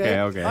 Oh, okay.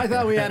 okay. I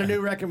thought we had a new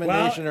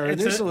recommendation or a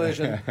new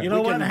solution. You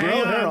know we what? can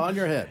Hang grow hair on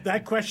your head.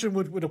 That question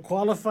would have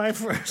qualified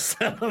for a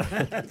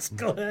settlement.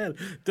 Go ahead.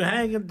 Don't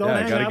hang up.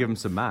 Got to give him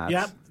some mats.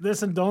 Yep.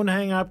 Listen, don't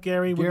hang up,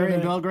 Gary. Gary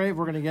in Belgrave,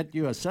 we're going to get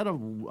you a set of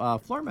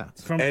floor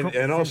mats.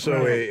 And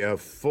also a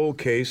full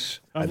case,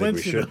 I think we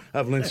linseed should, oil.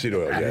 of linseed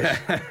oil,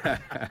 yes.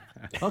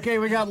 Okay,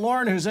 we got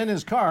Lauren who's in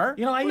his car.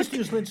 You know, I used to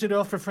use linseed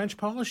oil for French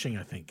polishing,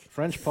 I think.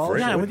 French polish.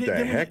 Yeah, What we the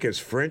did- heck is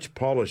French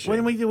polishing?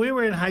 When we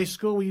were in high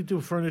school, we do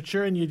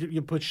furniture, and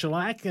you put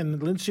shellac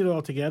and linseed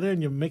oil together,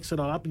 and you mix it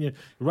all up, and you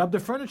rub the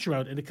furniture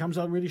out, and it comes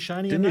out really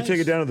shiny. Didn't and you nice. take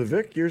it down to the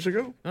Vic years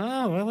ago?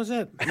 Oh, what was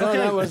it? No,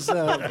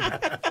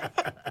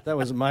 that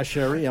was Ma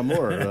Chérie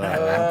Amour.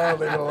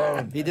 Leave it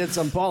alone. He did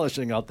some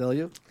polishing, I'll tell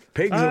you.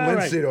 Pigs All and right.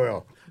 linseed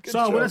oil. Good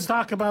So show. let's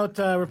talk about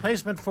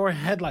replacement for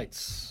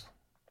headlights.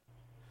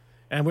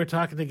 And we're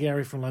talking to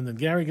Gary from London.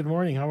 Gary, good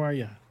morning. How are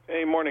you?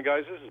 Hey, morning,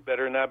 guys. This is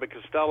better than Abbott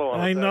Costello on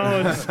I it.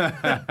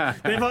 know.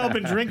 They've all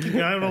been drinking.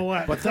 I don't know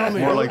what. But tell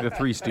me, More like the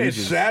Three It's Stooges.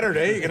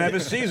 Saturday. You can have a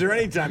Caesar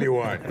anytime you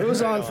want.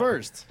 who's on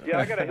first? Yeah,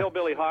 I got a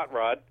Hillbilly Hot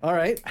Rod, All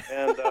right.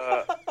 and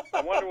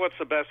I wonder what's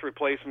the best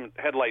replacement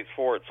headlights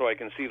for it so I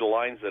can see the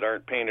lines that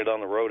aren't painted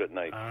on the road at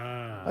night.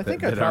 I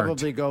think that I'd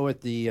probably go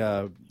with the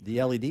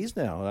LEDs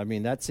now. I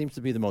mean, that seems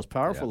to be the most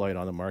powerful light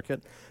on the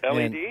market.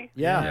 LED? And-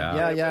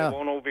 yeah. It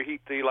won't overheat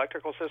the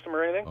electrical system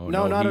or anything? Oh,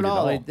 No, not heat at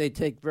all. They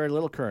take very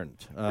little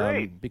current.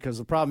 Great. Because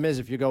the problem is,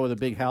 if you go with a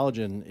big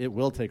halogen, it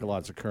will take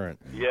lots of current.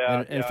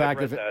 Yeah, In fact,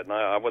 I read that, and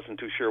I wasn't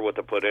too sure what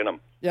to put in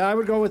them. Yeah, I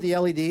would go with the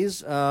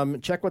LEDs.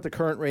 Check what the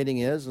current rating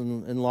is,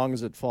 and as long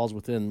as it falls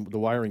within the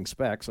wiring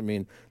specs. I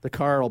mean, the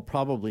car will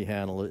probably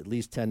handle at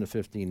least 10 to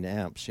 15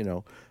 amps. You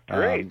know.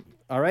 Great.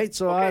 All right.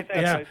 So Okay, thanks,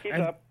 yeah, guys. Keep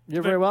and- up.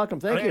 you're very welcome.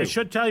 Thank I you.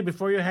 should tell you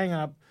before you hang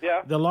up.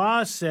 Yeah. The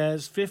law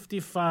says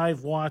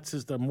 55 watts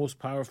is the most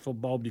powerful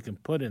bulb you can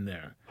put in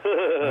there.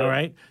 All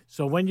right.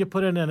 So when you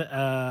put in an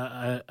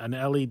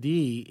LED,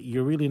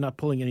 you're really not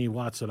pulling any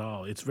watts at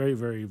all. It's very,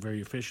 very,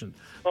 very efficient.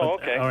 Oh,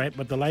 But- okay. All right.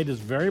 But the light is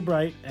very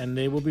bright, and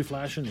they will be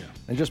flashing you.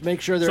 And just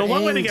make sure they're So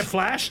what when they aimed- get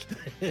flashed?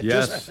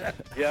 Yes.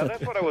 Yeah,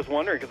 that's what I was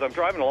wondering, because I'm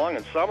driving along,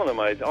 and some of them,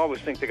 I always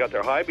think they got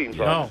their high beams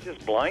on. No. It's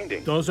just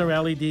blinding. Those are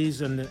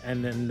LEDs, and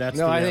then that's.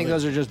 No, the I think LED.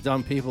 those are just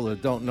dumb people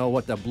that don't know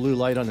what the blue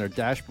light on their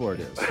dashboard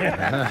is.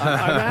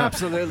 I'm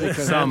absolutely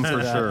convinced Some of for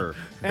that. sure.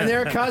 And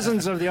they're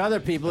cousins of the other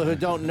people who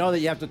don't know that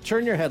you have to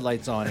turn your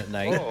headlights on at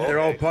night. They're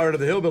all part of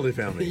the hillbilly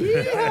family.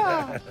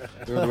 Yeah.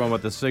 They're the one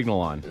with the signal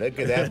on. Look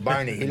at that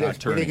Barney. He Not looks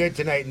pretty turning. good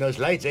tonight in those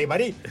lights, eh,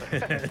 buddy?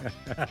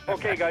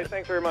 Okay, guys,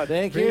 thanks very much.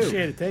 Thank you.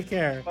 Appreciate it. Take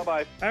care.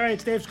 Bye-bye. All right,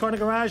 it's Dave's Corner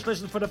Garage.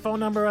 Listen for the phone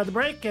number at the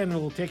break, and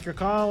we'll take your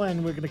call.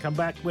 And we're going to come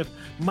back with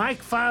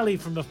Mike Filey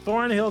from the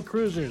Thornhill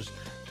Cruisers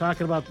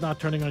talking about not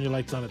turning on your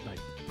lights on at night.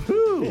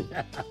 Whew.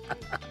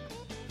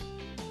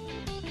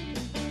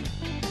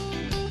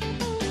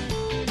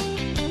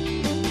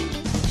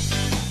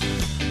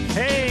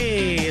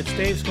 Hey, it's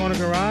Dave's Corner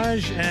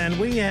Garage, and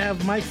we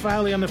have Mike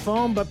Filey on the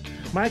phone. But,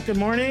 Mike, good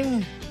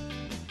morning.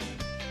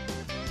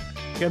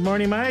 Good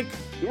morning, Mike.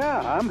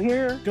 Yeah, I'm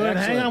here. Good. Hang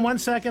Excellent. on one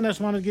second. I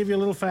just want to give you a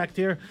little fact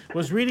here.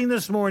 Was reading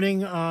this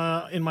morning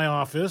in my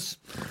office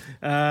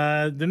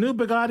the new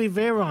Bugatti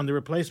Veyron, the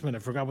replacement. I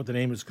forgot what the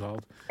name is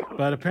called,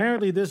 but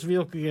apparently this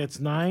vehicle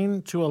gets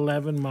 9 to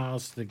 11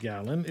 miles to the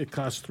gallon. It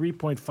costs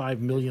 $3.5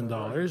 million.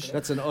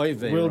 That's an Oy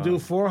Veyron. Will do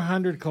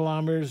 400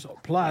 kilometers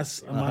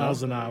plus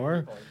miles an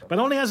hour, but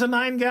only has a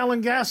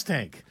 9-gallon gas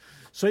tank.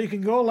 So you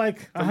can go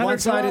like 100 From one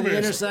side of the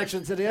kilometers.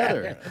 intersection to the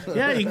other.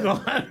 Yeah, you can go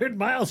 100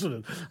 miles with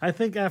it. I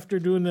think after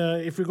doing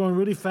if you're going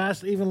really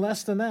fast, even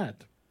less than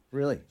that.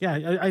 Really?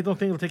 Yeah, I don't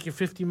think it'll take you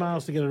 50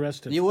 miles to get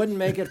arrested. You wouldn't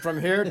make it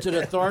from here to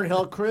the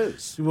Thornhill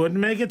cruise. You wouldn't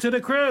make it to the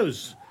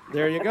cruise.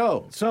 There you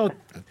go. So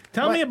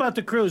tell me about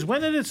the cruise.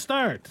 When did it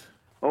start?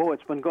 Oh,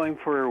 it's been going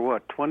for,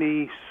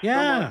 20 some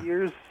odd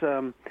years.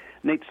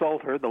 Nate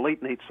Salter, the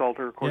late Nate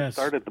Salter, of course,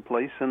 started the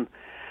place, and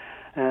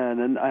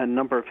a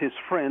number of his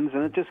friends,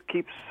 and it just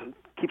keeps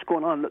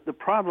going on. The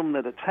problem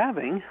that it's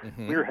having,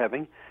 we're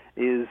having,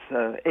 is,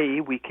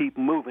 we keep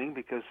moving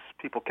because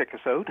people kick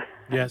us out.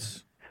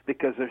 Yes.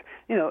 Because,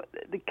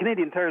 the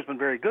Canadian Tire has been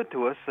very good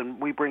to us,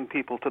 and we bring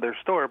people to their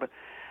store,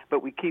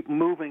 but we keep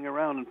moving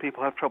around, and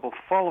people have trouble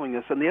following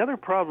us. And the other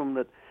problem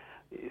that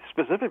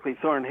specifically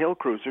Thornhill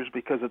Cruisers,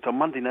 because it's a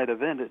Monday night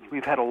event,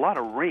 we've had a lot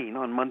of rain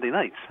on Monday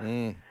nights.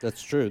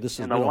 That's true. This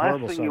has and been the a horrible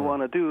last thing summer. you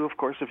want to do, of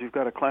course, if you've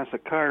got a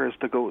classic car, is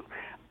to go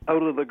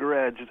out of the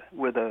garage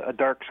with a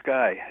dark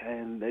sky.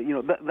 And,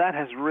 that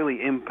has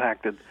really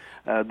impacted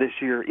this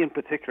year, in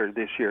particular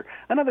this year.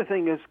 Another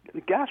thing is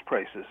gas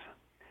prices.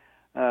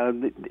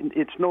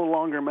 It's no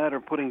longer a matter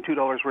of putting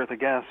 $2 worth of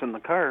gas in the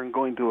car and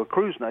going to a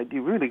cruise night.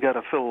 You really got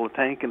to fill the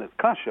tank, and it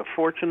costs you a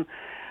fortune,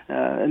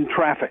 and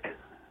traffic.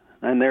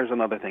 And there's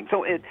another thing.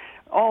 So it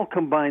all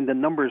combined, the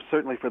numbers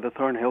certainly for the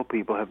Thornhill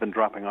people have been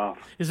dropping off.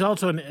 Is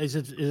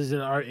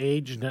it our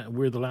age that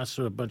we're the last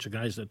sort of bunch of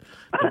guys that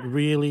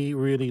really,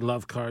 really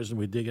love cars and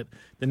we dig it?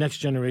 The next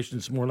generation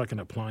is more like an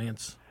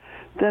appliance.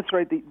 That's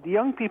right. The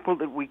young people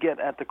that we get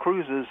at the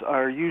cruises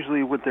are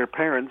usually with their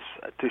parents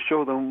to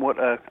show them what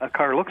a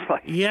car looks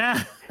like.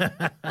 Yeah.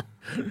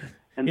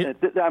 And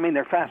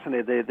they're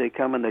fascinated. They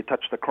come and they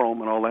touch the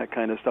chrome and all that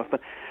kind of stuff. But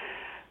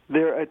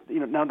there,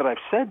 now that I've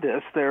said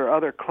this, there are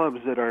other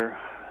clubs that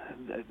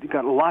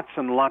got lots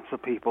and lots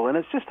of people, and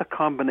it's just a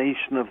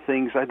combination of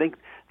things. I think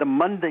the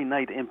Monday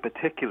night in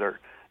particular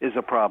is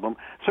a problem.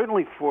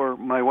 Certainly for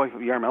my wife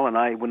Yarmel and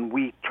I, when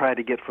we try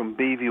to get from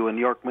Bayview and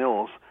York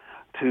Mills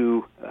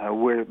to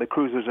where the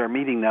cruisers are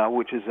meeting now,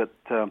 which is at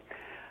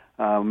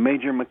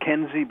Major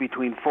Mackenzie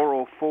between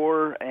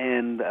 404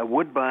 and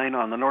Woodbine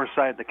on the north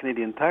side of the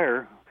Canadian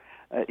Tire.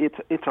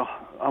 It's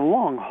a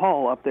long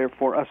haul up there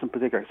for us in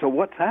particular. So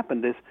what's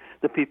happened is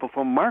the people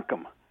from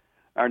Markham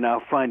are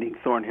now finding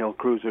Thornhill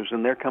Cruisers,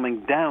 and they're coming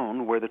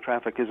down where the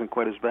traffic isn't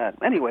quite as bad.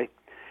 Anyway,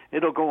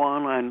 it'll go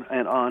on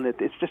and on.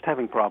 It's just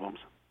having problems.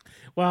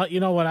 Well, you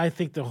know what? I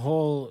think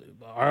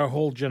our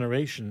whole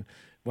generation,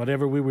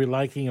 whatever we were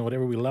liking and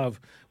whatever we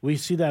love, we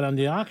see that on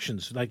the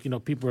auctions. Like,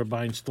 people are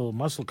buying still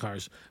muscle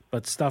cars,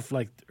 but stuff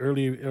like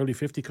early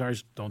 50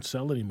 cars don't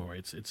sell anymore.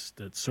 It's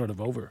sort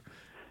of over.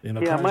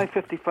 My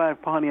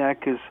 55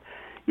 Pontiac is,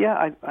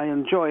 I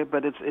enjoy it,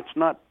 but it's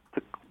not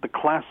the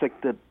classic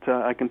that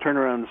I can turn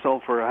around and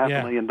sell for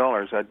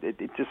 $500,000.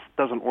 It just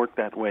doesn't work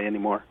that way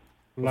anymore.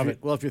 Love it.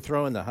 Well, if you're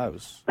throwing the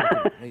house,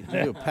 you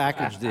do a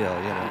package deal,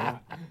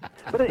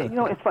 But,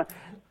 it's fun.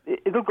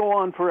 It'll go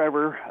on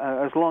forever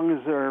as long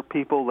as there are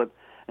people that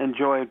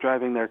enjoy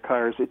driving their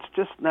cars. It's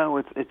just now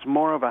it's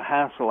more of a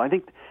hassle. I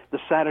think the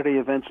Saturday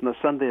events and the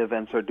Sunday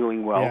events are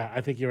doing well. Yeah,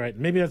 I think you're right.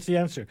 Maybe that's the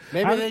answer.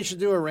 Maybe they should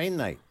do a rain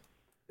night.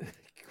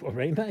 A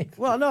rain night?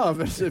 Well, no.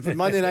 If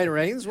Monday night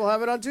rains, we'll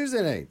have it on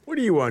Tuesday night. What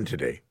do you want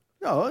today?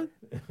 No.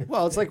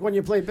 Well, it's like when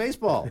you play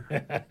baseball.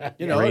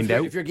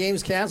 If your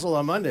game's canceled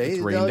on Monday,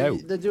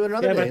 they do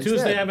another day. Yeah, but Tuesday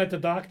instead. I'm at the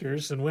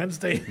doctor's, and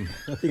Wednesday.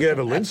 You can have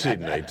a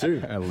linseed night,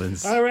 too.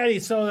 All righty.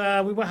 So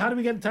how do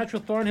we get in touch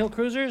with Thornhill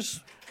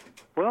Cruisers?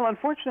 Well,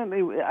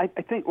 unfortunately, I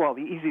think, the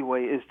easy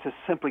way is to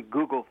simply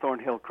Google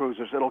Thornhill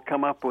Cruisers. It'll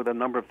come up with a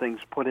number of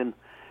things put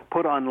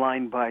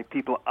online by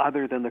people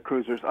other than the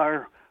cruisers.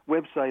 Our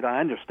website, I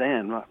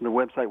understand, the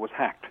website was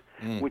hacked,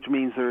 which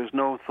means there is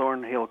no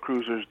Thornhill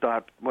Cruisers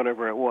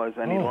whatever it was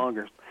any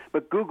longer.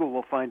 But Google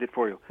will find it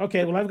for you.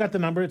 Okay, well, I've got the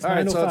number. It's All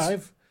right,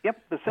 905.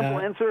 Yep, the simple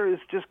answer is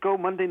just go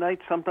Monday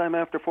night sometime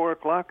after 4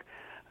 o'clock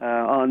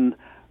on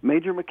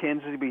Major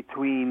Mackenzie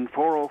between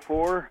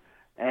 404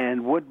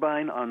 and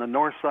Woodbine on the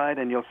north side,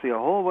 and you'll see a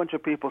whole bunch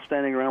of people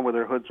standing around with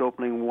their hoods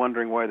opening,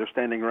 wondering why they're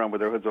standing around with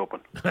their hoods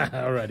open.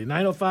 All righty,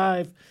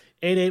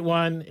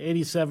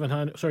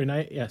 905-881-8700. Sorry,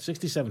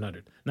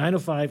 6700.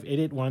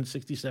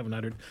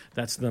 905-881-6700.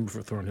 That's the number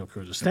for Thornhill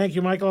Cruisers. Thank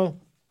you, Michael.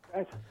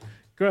 Thanks.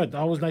 Good.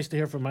 Always nice to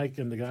hear from Mike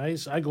and the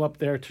guys. I go up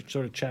there to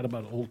sort of chat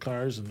about old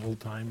cars and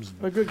old times.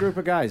 A good group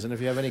of guys. And if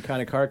you have any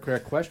kind of car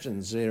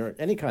questions or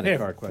any kind of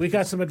car questions. We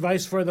got some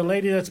advice for the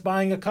lady that's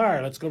buying a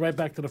car. Let's go right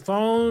back to the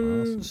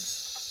phones.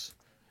 Awesome.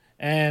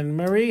 And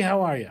Marie,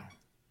 how are you?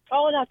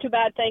 Oh, not too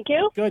bad, thank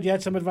you. Good. You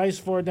had some advice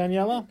for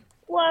Daniela?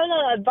 Well, no,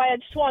 I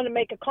just wanted to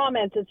make a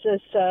comment. It's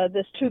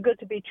this too good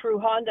to be true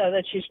Honda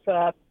that she's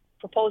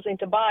proposing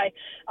to buy.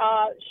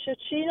 Should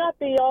she not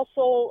be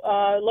also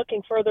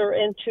looking further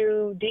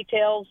into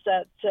details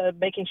that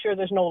making sure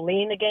there's no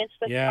lien against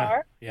the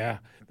car? Yeah,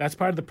 that's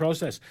part of the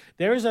process.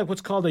 There is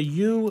what's called a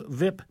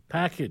UVIP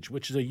package,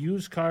 which is a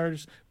used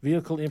cars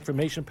vehicle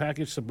information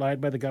package supplied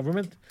by the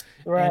government.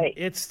 Right. And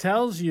it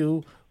tells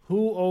you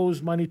who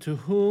owes money to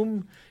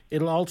whom.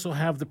 It'll also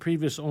have the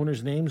previous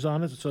owner's names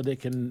on it so they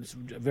can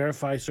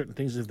verify certain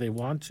things if they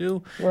want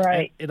to.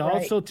 Right. And it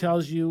also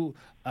tells you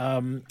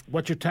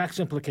what your tax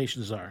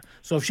implications are.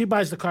 So if she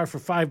buys the car for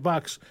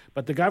 $5,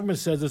 but the government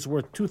says it's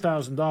worth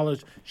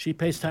 $2,000, she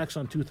pays tax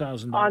on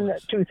 $2,000. On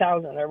the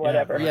 2,000 or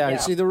whatever. Yeah.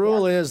 See, the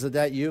rule is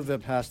that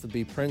UVIP has to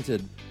be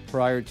printed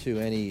prior to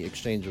any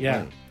exchange of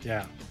money.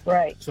 Yeah.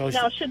 Right. So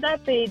now, should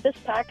that be this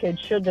package?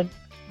 Should it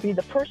be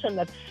the person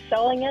that's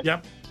selling it?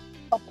 Yep.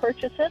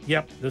 Purchase it?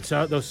 Yep.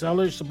 The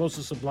seller's supposed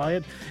to supply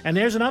it. And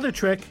there's another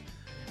trick.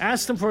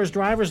 Ask him for his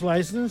driver's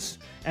license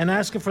and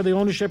ask him for the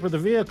ownership of the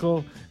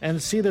vehicle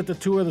and see that the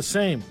two are the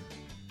same.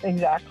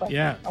 Exactly.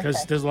 Yeah,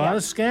 because there's a lot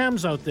of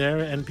scams out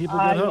there and people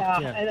get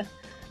hooked. Yeah. And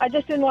I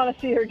just didn't want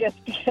to see her get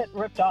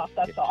ripped off,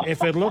 that's all.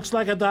 If it looks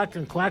like a duck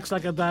and quacks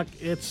like a duck,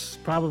 it's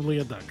probably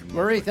a duck.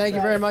 Marie, thank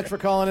you very much for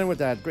calling in with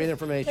that. Great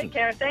information. Take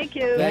care. Thank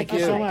you. Thank you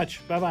so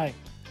much. Bye-bye.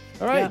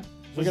 All right.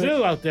 The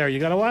zoo out there. You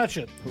got to watch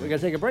it. We got to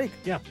take a break.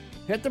 Yeah.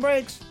 Hit the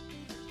brakes.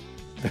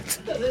 That's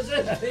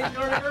it. Dave's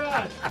Corner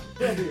Garage.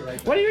 We'll be right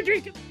back. What are you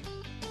drinking?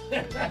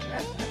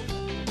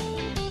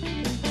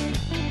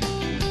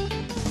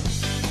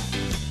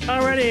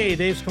 Alrighty,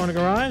 Dave's Corner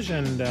Garage,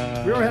 and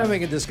we were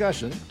having a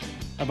discussion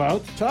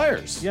about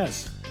tires.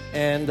 Yes,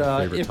 and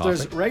if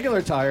there's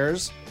regular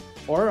tires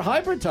or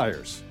hybrid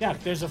tires. Yeah,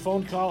 there's a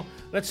phone call.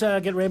 Let's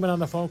get Raymond on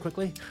the phone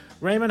quickly.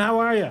 Raymond, how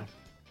are you?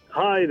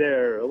 Hi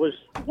there. I was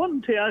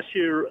wanting to ask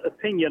your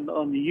opinion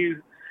on the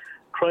new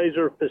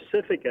Chrysler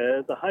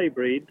Pacifica, the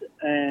hybrid,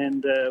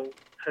 and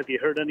have you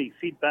heard any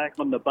feedback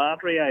on the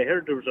battery? I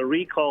heard there was a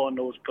recall on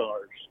those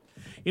cars.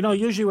 You know,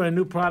 usually when a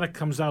new product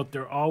comes out,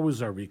 there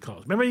always are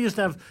recalls. Remember you used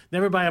to have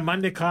never buy a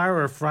Monday car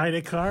or a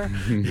Friday car?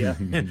 Yeah.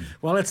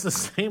 Well, it's the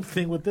same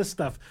thing with this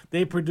stuff.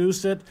 They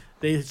produce it,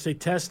 they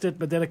test it,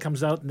 but then it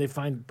comes out and they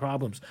find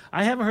problems.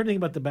 I haven't heard anything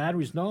about the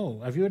batteries,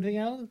 no. Have you heard anything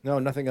else? No,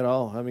 nothing at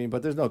all. I mean,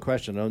 but there's no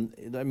question.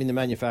 I mean, the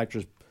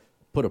manufacturers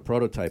put a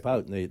prototype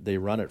out and they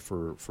run it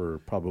for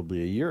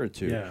probably a year or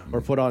two,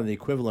 or put on the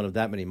equivalent of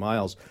that many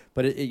miles.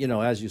 But,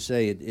 as you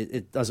say,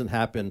 it doesn't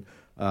happen.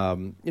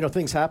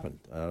 Things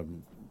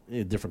happen.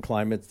 Different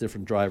climates,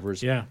 different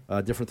drivers,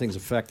 different things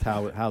affect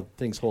how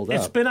things hold up.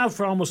 It's been out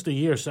for almost a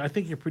year, so I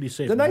think you're pretty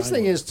safe. The nice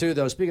thing is, too,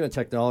 though, speaking of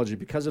technology,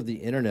 because of the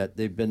internet,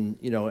 they've been,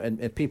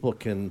 and people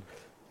can,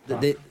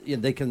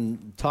 they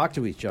can talk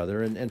to each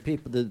other, and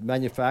people, the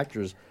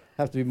manufacturers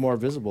have to be more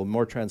visible,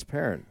 more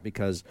transparent,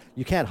 because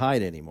you can't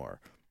hide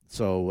anymore.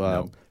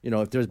 So,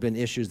 if there's been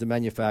issues, the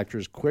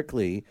manufacturers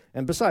quickly,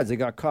 and besides, they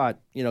got caught,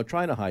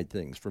 trying to hide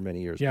things for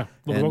many years. Yeah,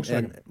 well,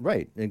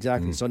 right,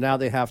 exactly. So now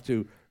they have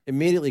to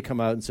immediately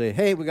come out and say,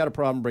 hey, we got a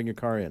problem, bring your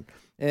car in.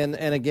 And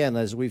again,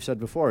 as we've said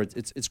before,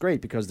 it's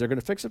great because they're going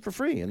to fix it for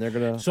free, and they're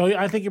going to... So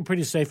I think you're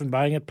pretty safe in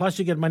buying it. Plus,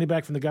 you get money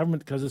back from the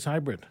government because it's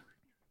hybrid.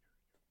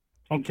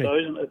 Okay.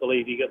 $2,000, I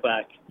believe you get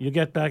back. You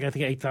get back, I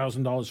think,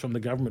 $8,000 from the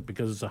government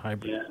because it's a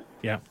hybrid.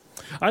 Yeah.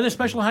 Are there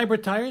special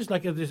hybrid tires?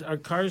 Are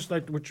cars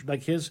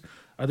like his?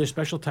 Are there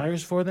special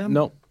tires for them?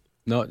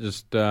 No,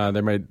 just there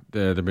may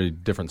be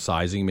different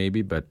sizing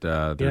maybe, but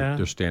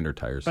they're standard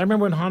tires. I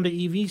remember when Honda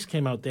EVs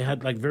came out, they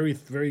had like very,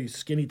 very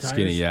skinny tires.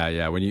 Skinny,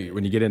 yeah. When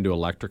you get into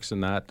electrics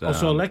and that.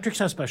 So electrics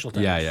have special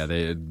tires. Yeah,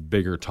 they're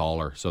bigger,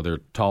 taller. So they're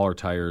taller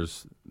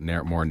tires,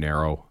 more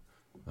narrow.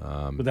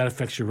 But that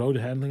affects your road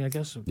handling, I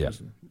guess? Yeah,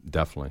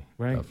 definitely.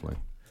 Right. Definitely.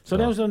 So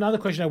that was another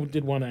question I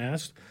did want to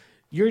ask.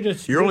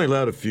 You're only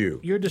allowed a few.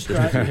 You're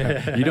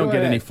distracted. You don't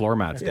get any floor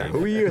mats, Dave.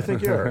 Who do you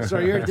think you are? So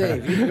you're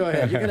Dave. You can go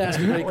ahead. You can ask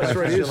me That's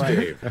right, it's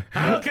Dave.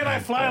 How can I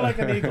fly like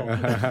an eagle?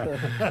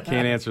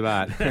 Can't answer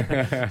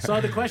that.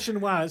 So the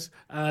question was,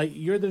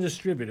 you're the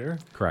distributor.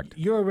 Correct.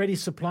 You're already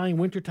supplying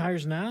winter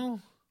tires now?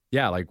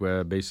 Yeah,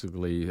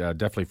 basically,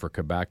 definitely for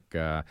Quebec.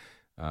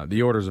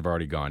 The orders have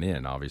already gone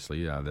in,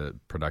 obviously, the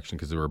production,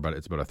 because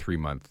it's about a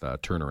 3-month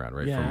turnaround,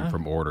 right, Yeah.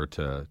 from order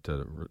to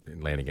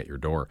landing at your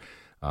door.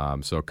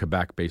 So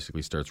Quebec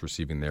basically starts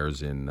receiving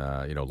theirs in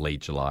late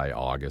July,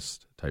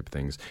 August type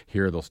things.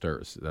 Here they'll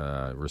start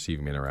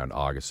receiving in around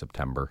August,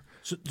 September.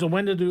 So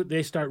when do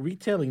they start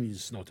retailing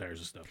these snow tires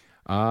and stuff?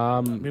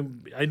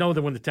 I know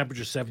that when the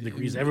temperature's 7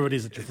 degrees,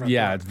 everybody's at your front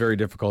door. It's very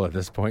difficult at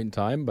this point in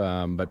time,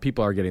 but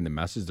people are getting the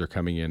message. They're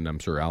coming in. I'm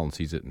sure Alan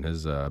sees it in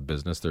his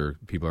business.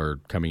 People are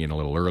coming in a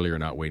little earlier,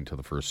 not waiting until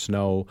the first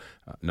snow.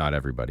 Not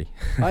everybody.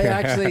 I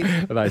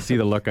actually... But I see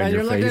the look on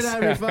your face. And you're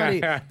looking at me funny,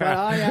 but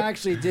I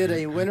actually did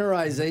a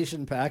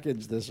winterization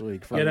package this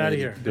week. Get out of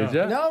here. Did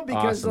you? No,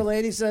 because Awesome. the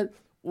lady said,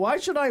 why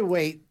should I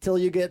wait till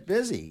you get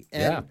busy?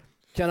 And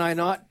can I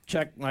not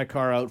check my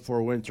car out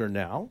for winter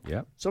now?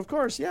 Yeah. So, of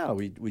course,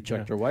 we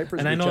checked her wipers,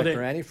 And we I know checked they-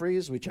 her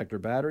antifreeze, we checked her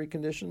battery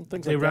condition,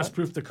 things They like that.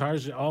 rust-proof the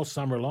cars all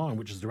summer long,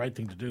 which is the right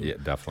thing to do. Yeah,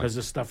 definitely. Because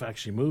this stuff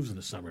actually moves in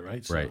the summer,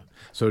 right? So, Right.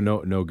 So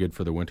no good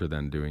for the winter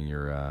then doing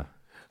your...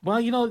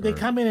 Well, they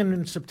come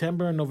in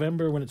September and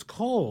November when it's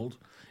cold.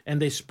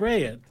 and they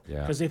spray it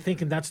Yeah. because they're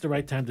thinking that's the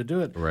right time to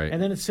do it. Right.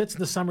 And then it sits in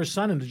the summer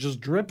sun and it just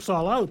drips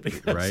all out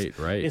because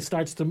Right. it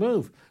starts to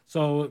move.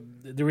 So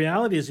the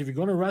reality is if you're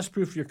going to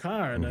rust-proof your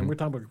car, and we're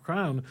talking about a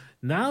Crown,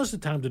 now's the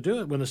time to do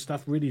it when the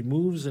stuff really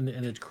moves and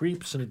it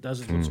creeps and it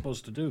does what it's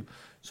supposed to do.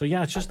 So,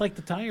 yeah, it's just like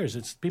the tires.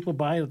 It's people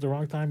buy it at the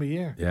wrong time of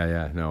year.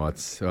 Yeah. No,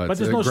 it's But it's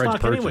there's a no grudge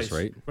stock purchase,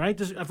 anyways, right?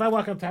 If I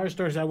walk up tire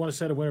stores and I want a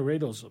set of winter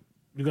radials,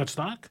 you got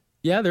stock?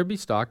 Yeah, there'd be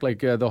stock.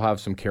 Like they'll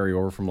have some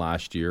carryover from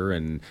last year,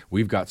 and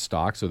we've got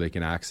stock, so they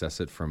can access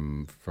it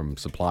from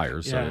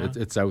suppliers. Yeah. So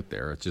it's out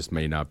there. It just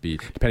may not be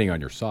depending on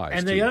your size.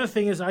 And too. the other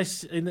thing is,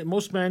 in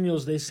most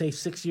manuals they say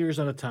 6 years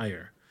on a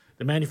tire.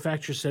 The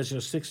manufacturer says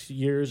 6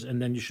 years,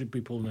 and then you should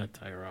be pulling that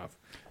tire off.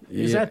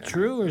 Is that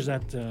true, or is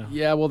that?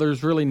 Yeah, well,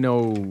 there's really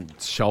no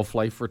shelf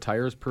life for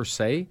tires per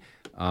se.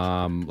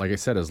 Like I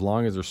said, as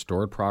long as they're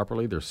stored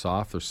properly, they're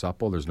soft, they're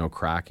supple, there's no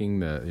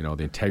cracking. The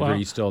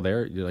integrity's still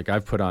there. Like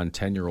I've put on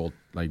 10-year-old,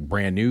 like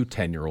brand new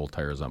 10-year-old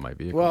tires on my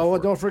vehicle. Well,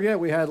 don't forget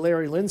we had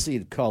Larry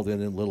Linseed called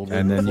in a little bit.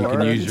 And then you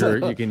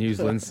before. can use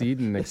linseed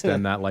and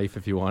extend that life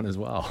if you want as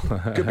well.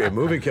 Could be a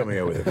movie coming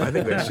out with him. I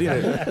think they've seen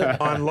it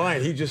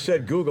online. He just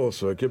said Google,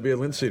 so it could be a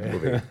Linseed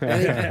movie.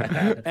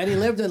 and he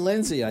lived in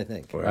Lindsay, I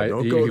think. Well,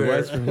 don't go there.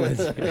 Was from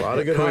Lindsay. A lot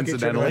of good hockey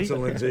tournaments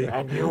in Lindsay.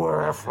 And you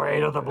were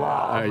afraid of the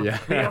blob. Yeah.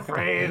 Be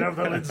afraid of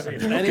the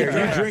Linseed. Are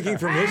you drinking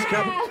from his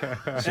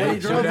cup?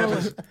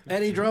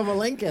 And he drove a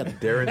Lincoln.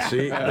 Darren,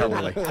 see,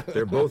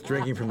 they're both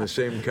drinking from the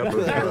same cup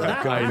of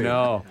coffee. I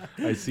know.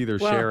 I see they're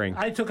sharing.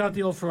 I took out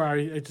the old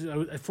Ferrari.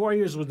 4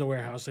 years was in the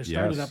warehouse. I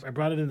started Yes. up. I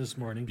brought it in this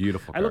morning.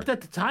 Beautiful I looked at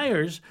the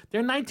tires.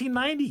 They're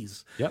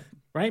 1990s. Yep.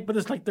 Right? But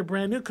it's like they're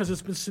brand new because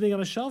it's been sitting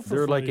on a shelf for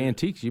They're 40 like years.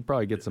 antiques. You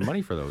probably get some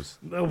money for those.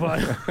 No, but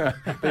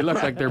They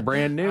look like they're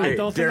brand new. I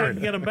don't think I Darren.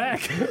 can get them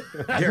back.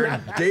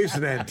 Darren, Dave's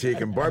an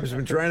antique, and Barb's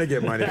been trying to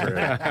get money for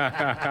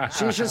him.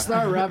 She should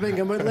start rubbing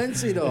him with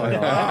linseed oil.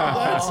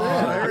 That's it.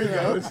 There he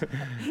goes.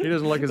 He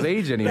doesn't look his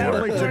age anymore.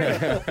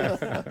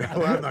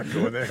 Well, I'm not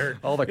going there.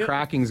 All the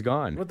cracking's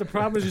gone. But the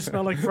problem is you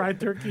smell like fried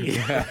turkey.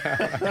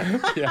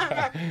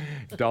 Yeah.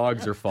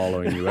 Dogs are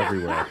following you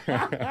everywhere.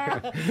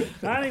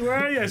 Honey, where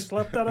are you? I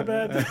slept out of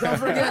bed. Don't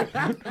forget,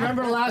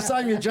 remember last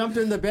time you jumped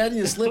in the bed and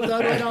you slipped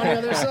out right on the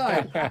other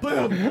side?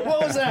 Boom!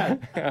 What was that?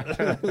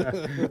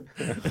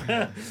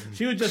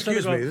 She was just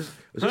Excuse me, is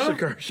this a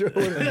car show?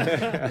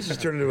 This has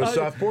turned into a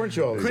soft porn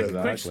show. all of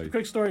a sudden.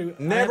 Quick story.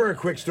 Never a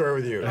quick story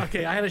with you.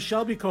 Okay, I had a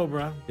Shelby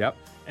Cobra. Yep.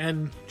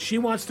 And she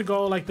wants to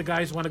go like the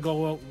guys want to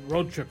go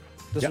road trip.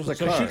 This was a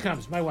so car. she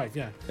comes, my wife,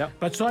 yeah. Yep.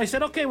 But so I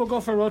said, okay, we'll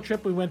go for a road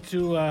trip. We went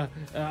to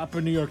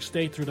upper New York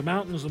State through the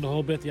mountains and the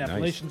whole bit, the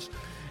Appalachians.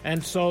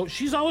 And so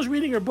she's always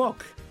reading her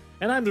book.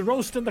 And I'm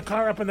roasting the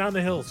car up and down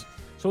the hills.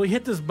 So we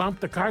hit this bump.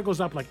 The car goes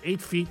up like 8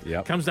 feet,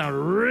 comes down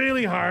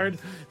really hard,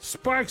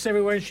 sparks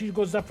everywhere. And she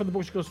goes up from the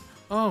book. She goes,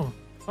 oh,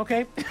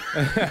 okay.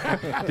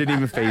 Didn't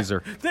even phase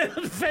her.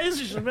 Didn't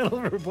phase her in the middle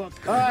of her book.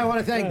 All right, I want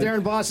to thank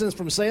Darren Boston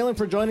from Salem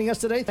for joining us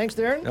today. Thanks,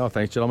 Darren. Oh,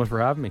 thanks, gentlemen, for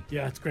having me.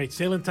 Yeah, it's great.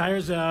 Salem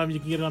Tires, you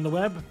can get it on the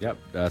web. Yep.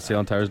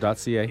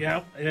 SalemTires.ca.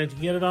 Yeah, and you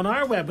can get it on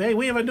our web. Hey,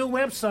 we have a new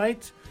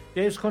website,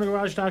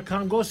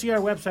 davescornergarage.com. Go see our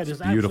website.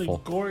 It's Beautiful.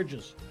 absolutely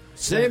gorgeous.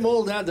 Same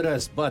old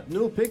address, but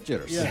new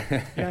pictures.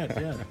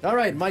 Yeah. All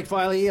right, Mike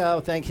Filey,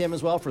 thank him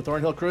as well for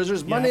Thornhill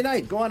Cruisers. Monday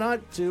night, go on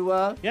out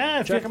to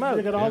check them out.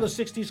 They got all the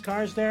 60s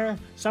cars there,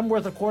 some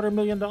worth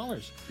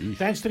 $250,000.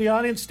 Thanks to the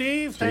audience,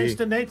 Steve. Thanks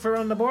to Nate for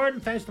running the board,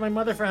 and thanks to my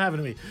mother for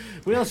having me.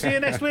 We'll see you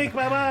next week.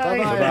 Bye-bye.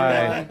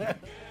 Bye-bye.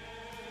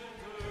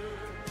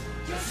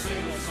 Just sing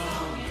a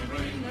song and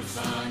bring the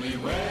sunny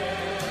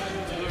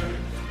weather.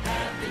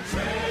 Happy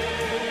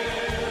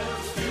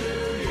trails to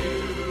you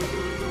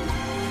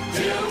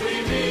till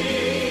we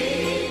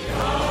meet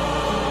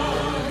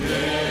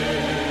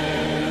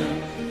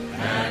again.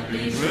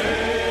 Happy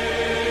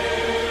trails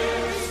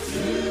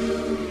to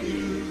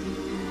you.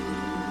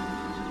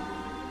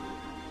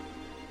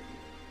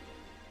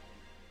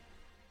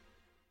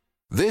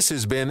 This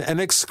has been an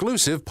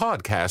exclusive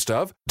podcast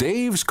of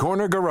Dave's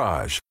Corner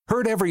Garage.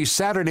 Heard every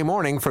Saturday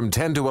morning from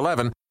 10 to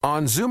 11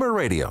 on Zoomer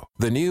Radio,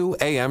 the new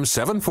AM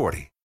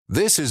 740.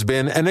 This has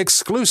been an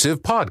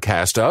exclusive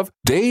podcast of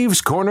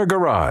Dave's Corner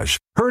Garage.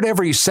 Heard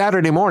every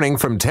Saturday morning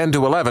from 10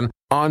 to 11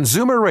 on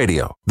Zoomer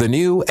Radio, the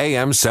new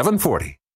AM 740.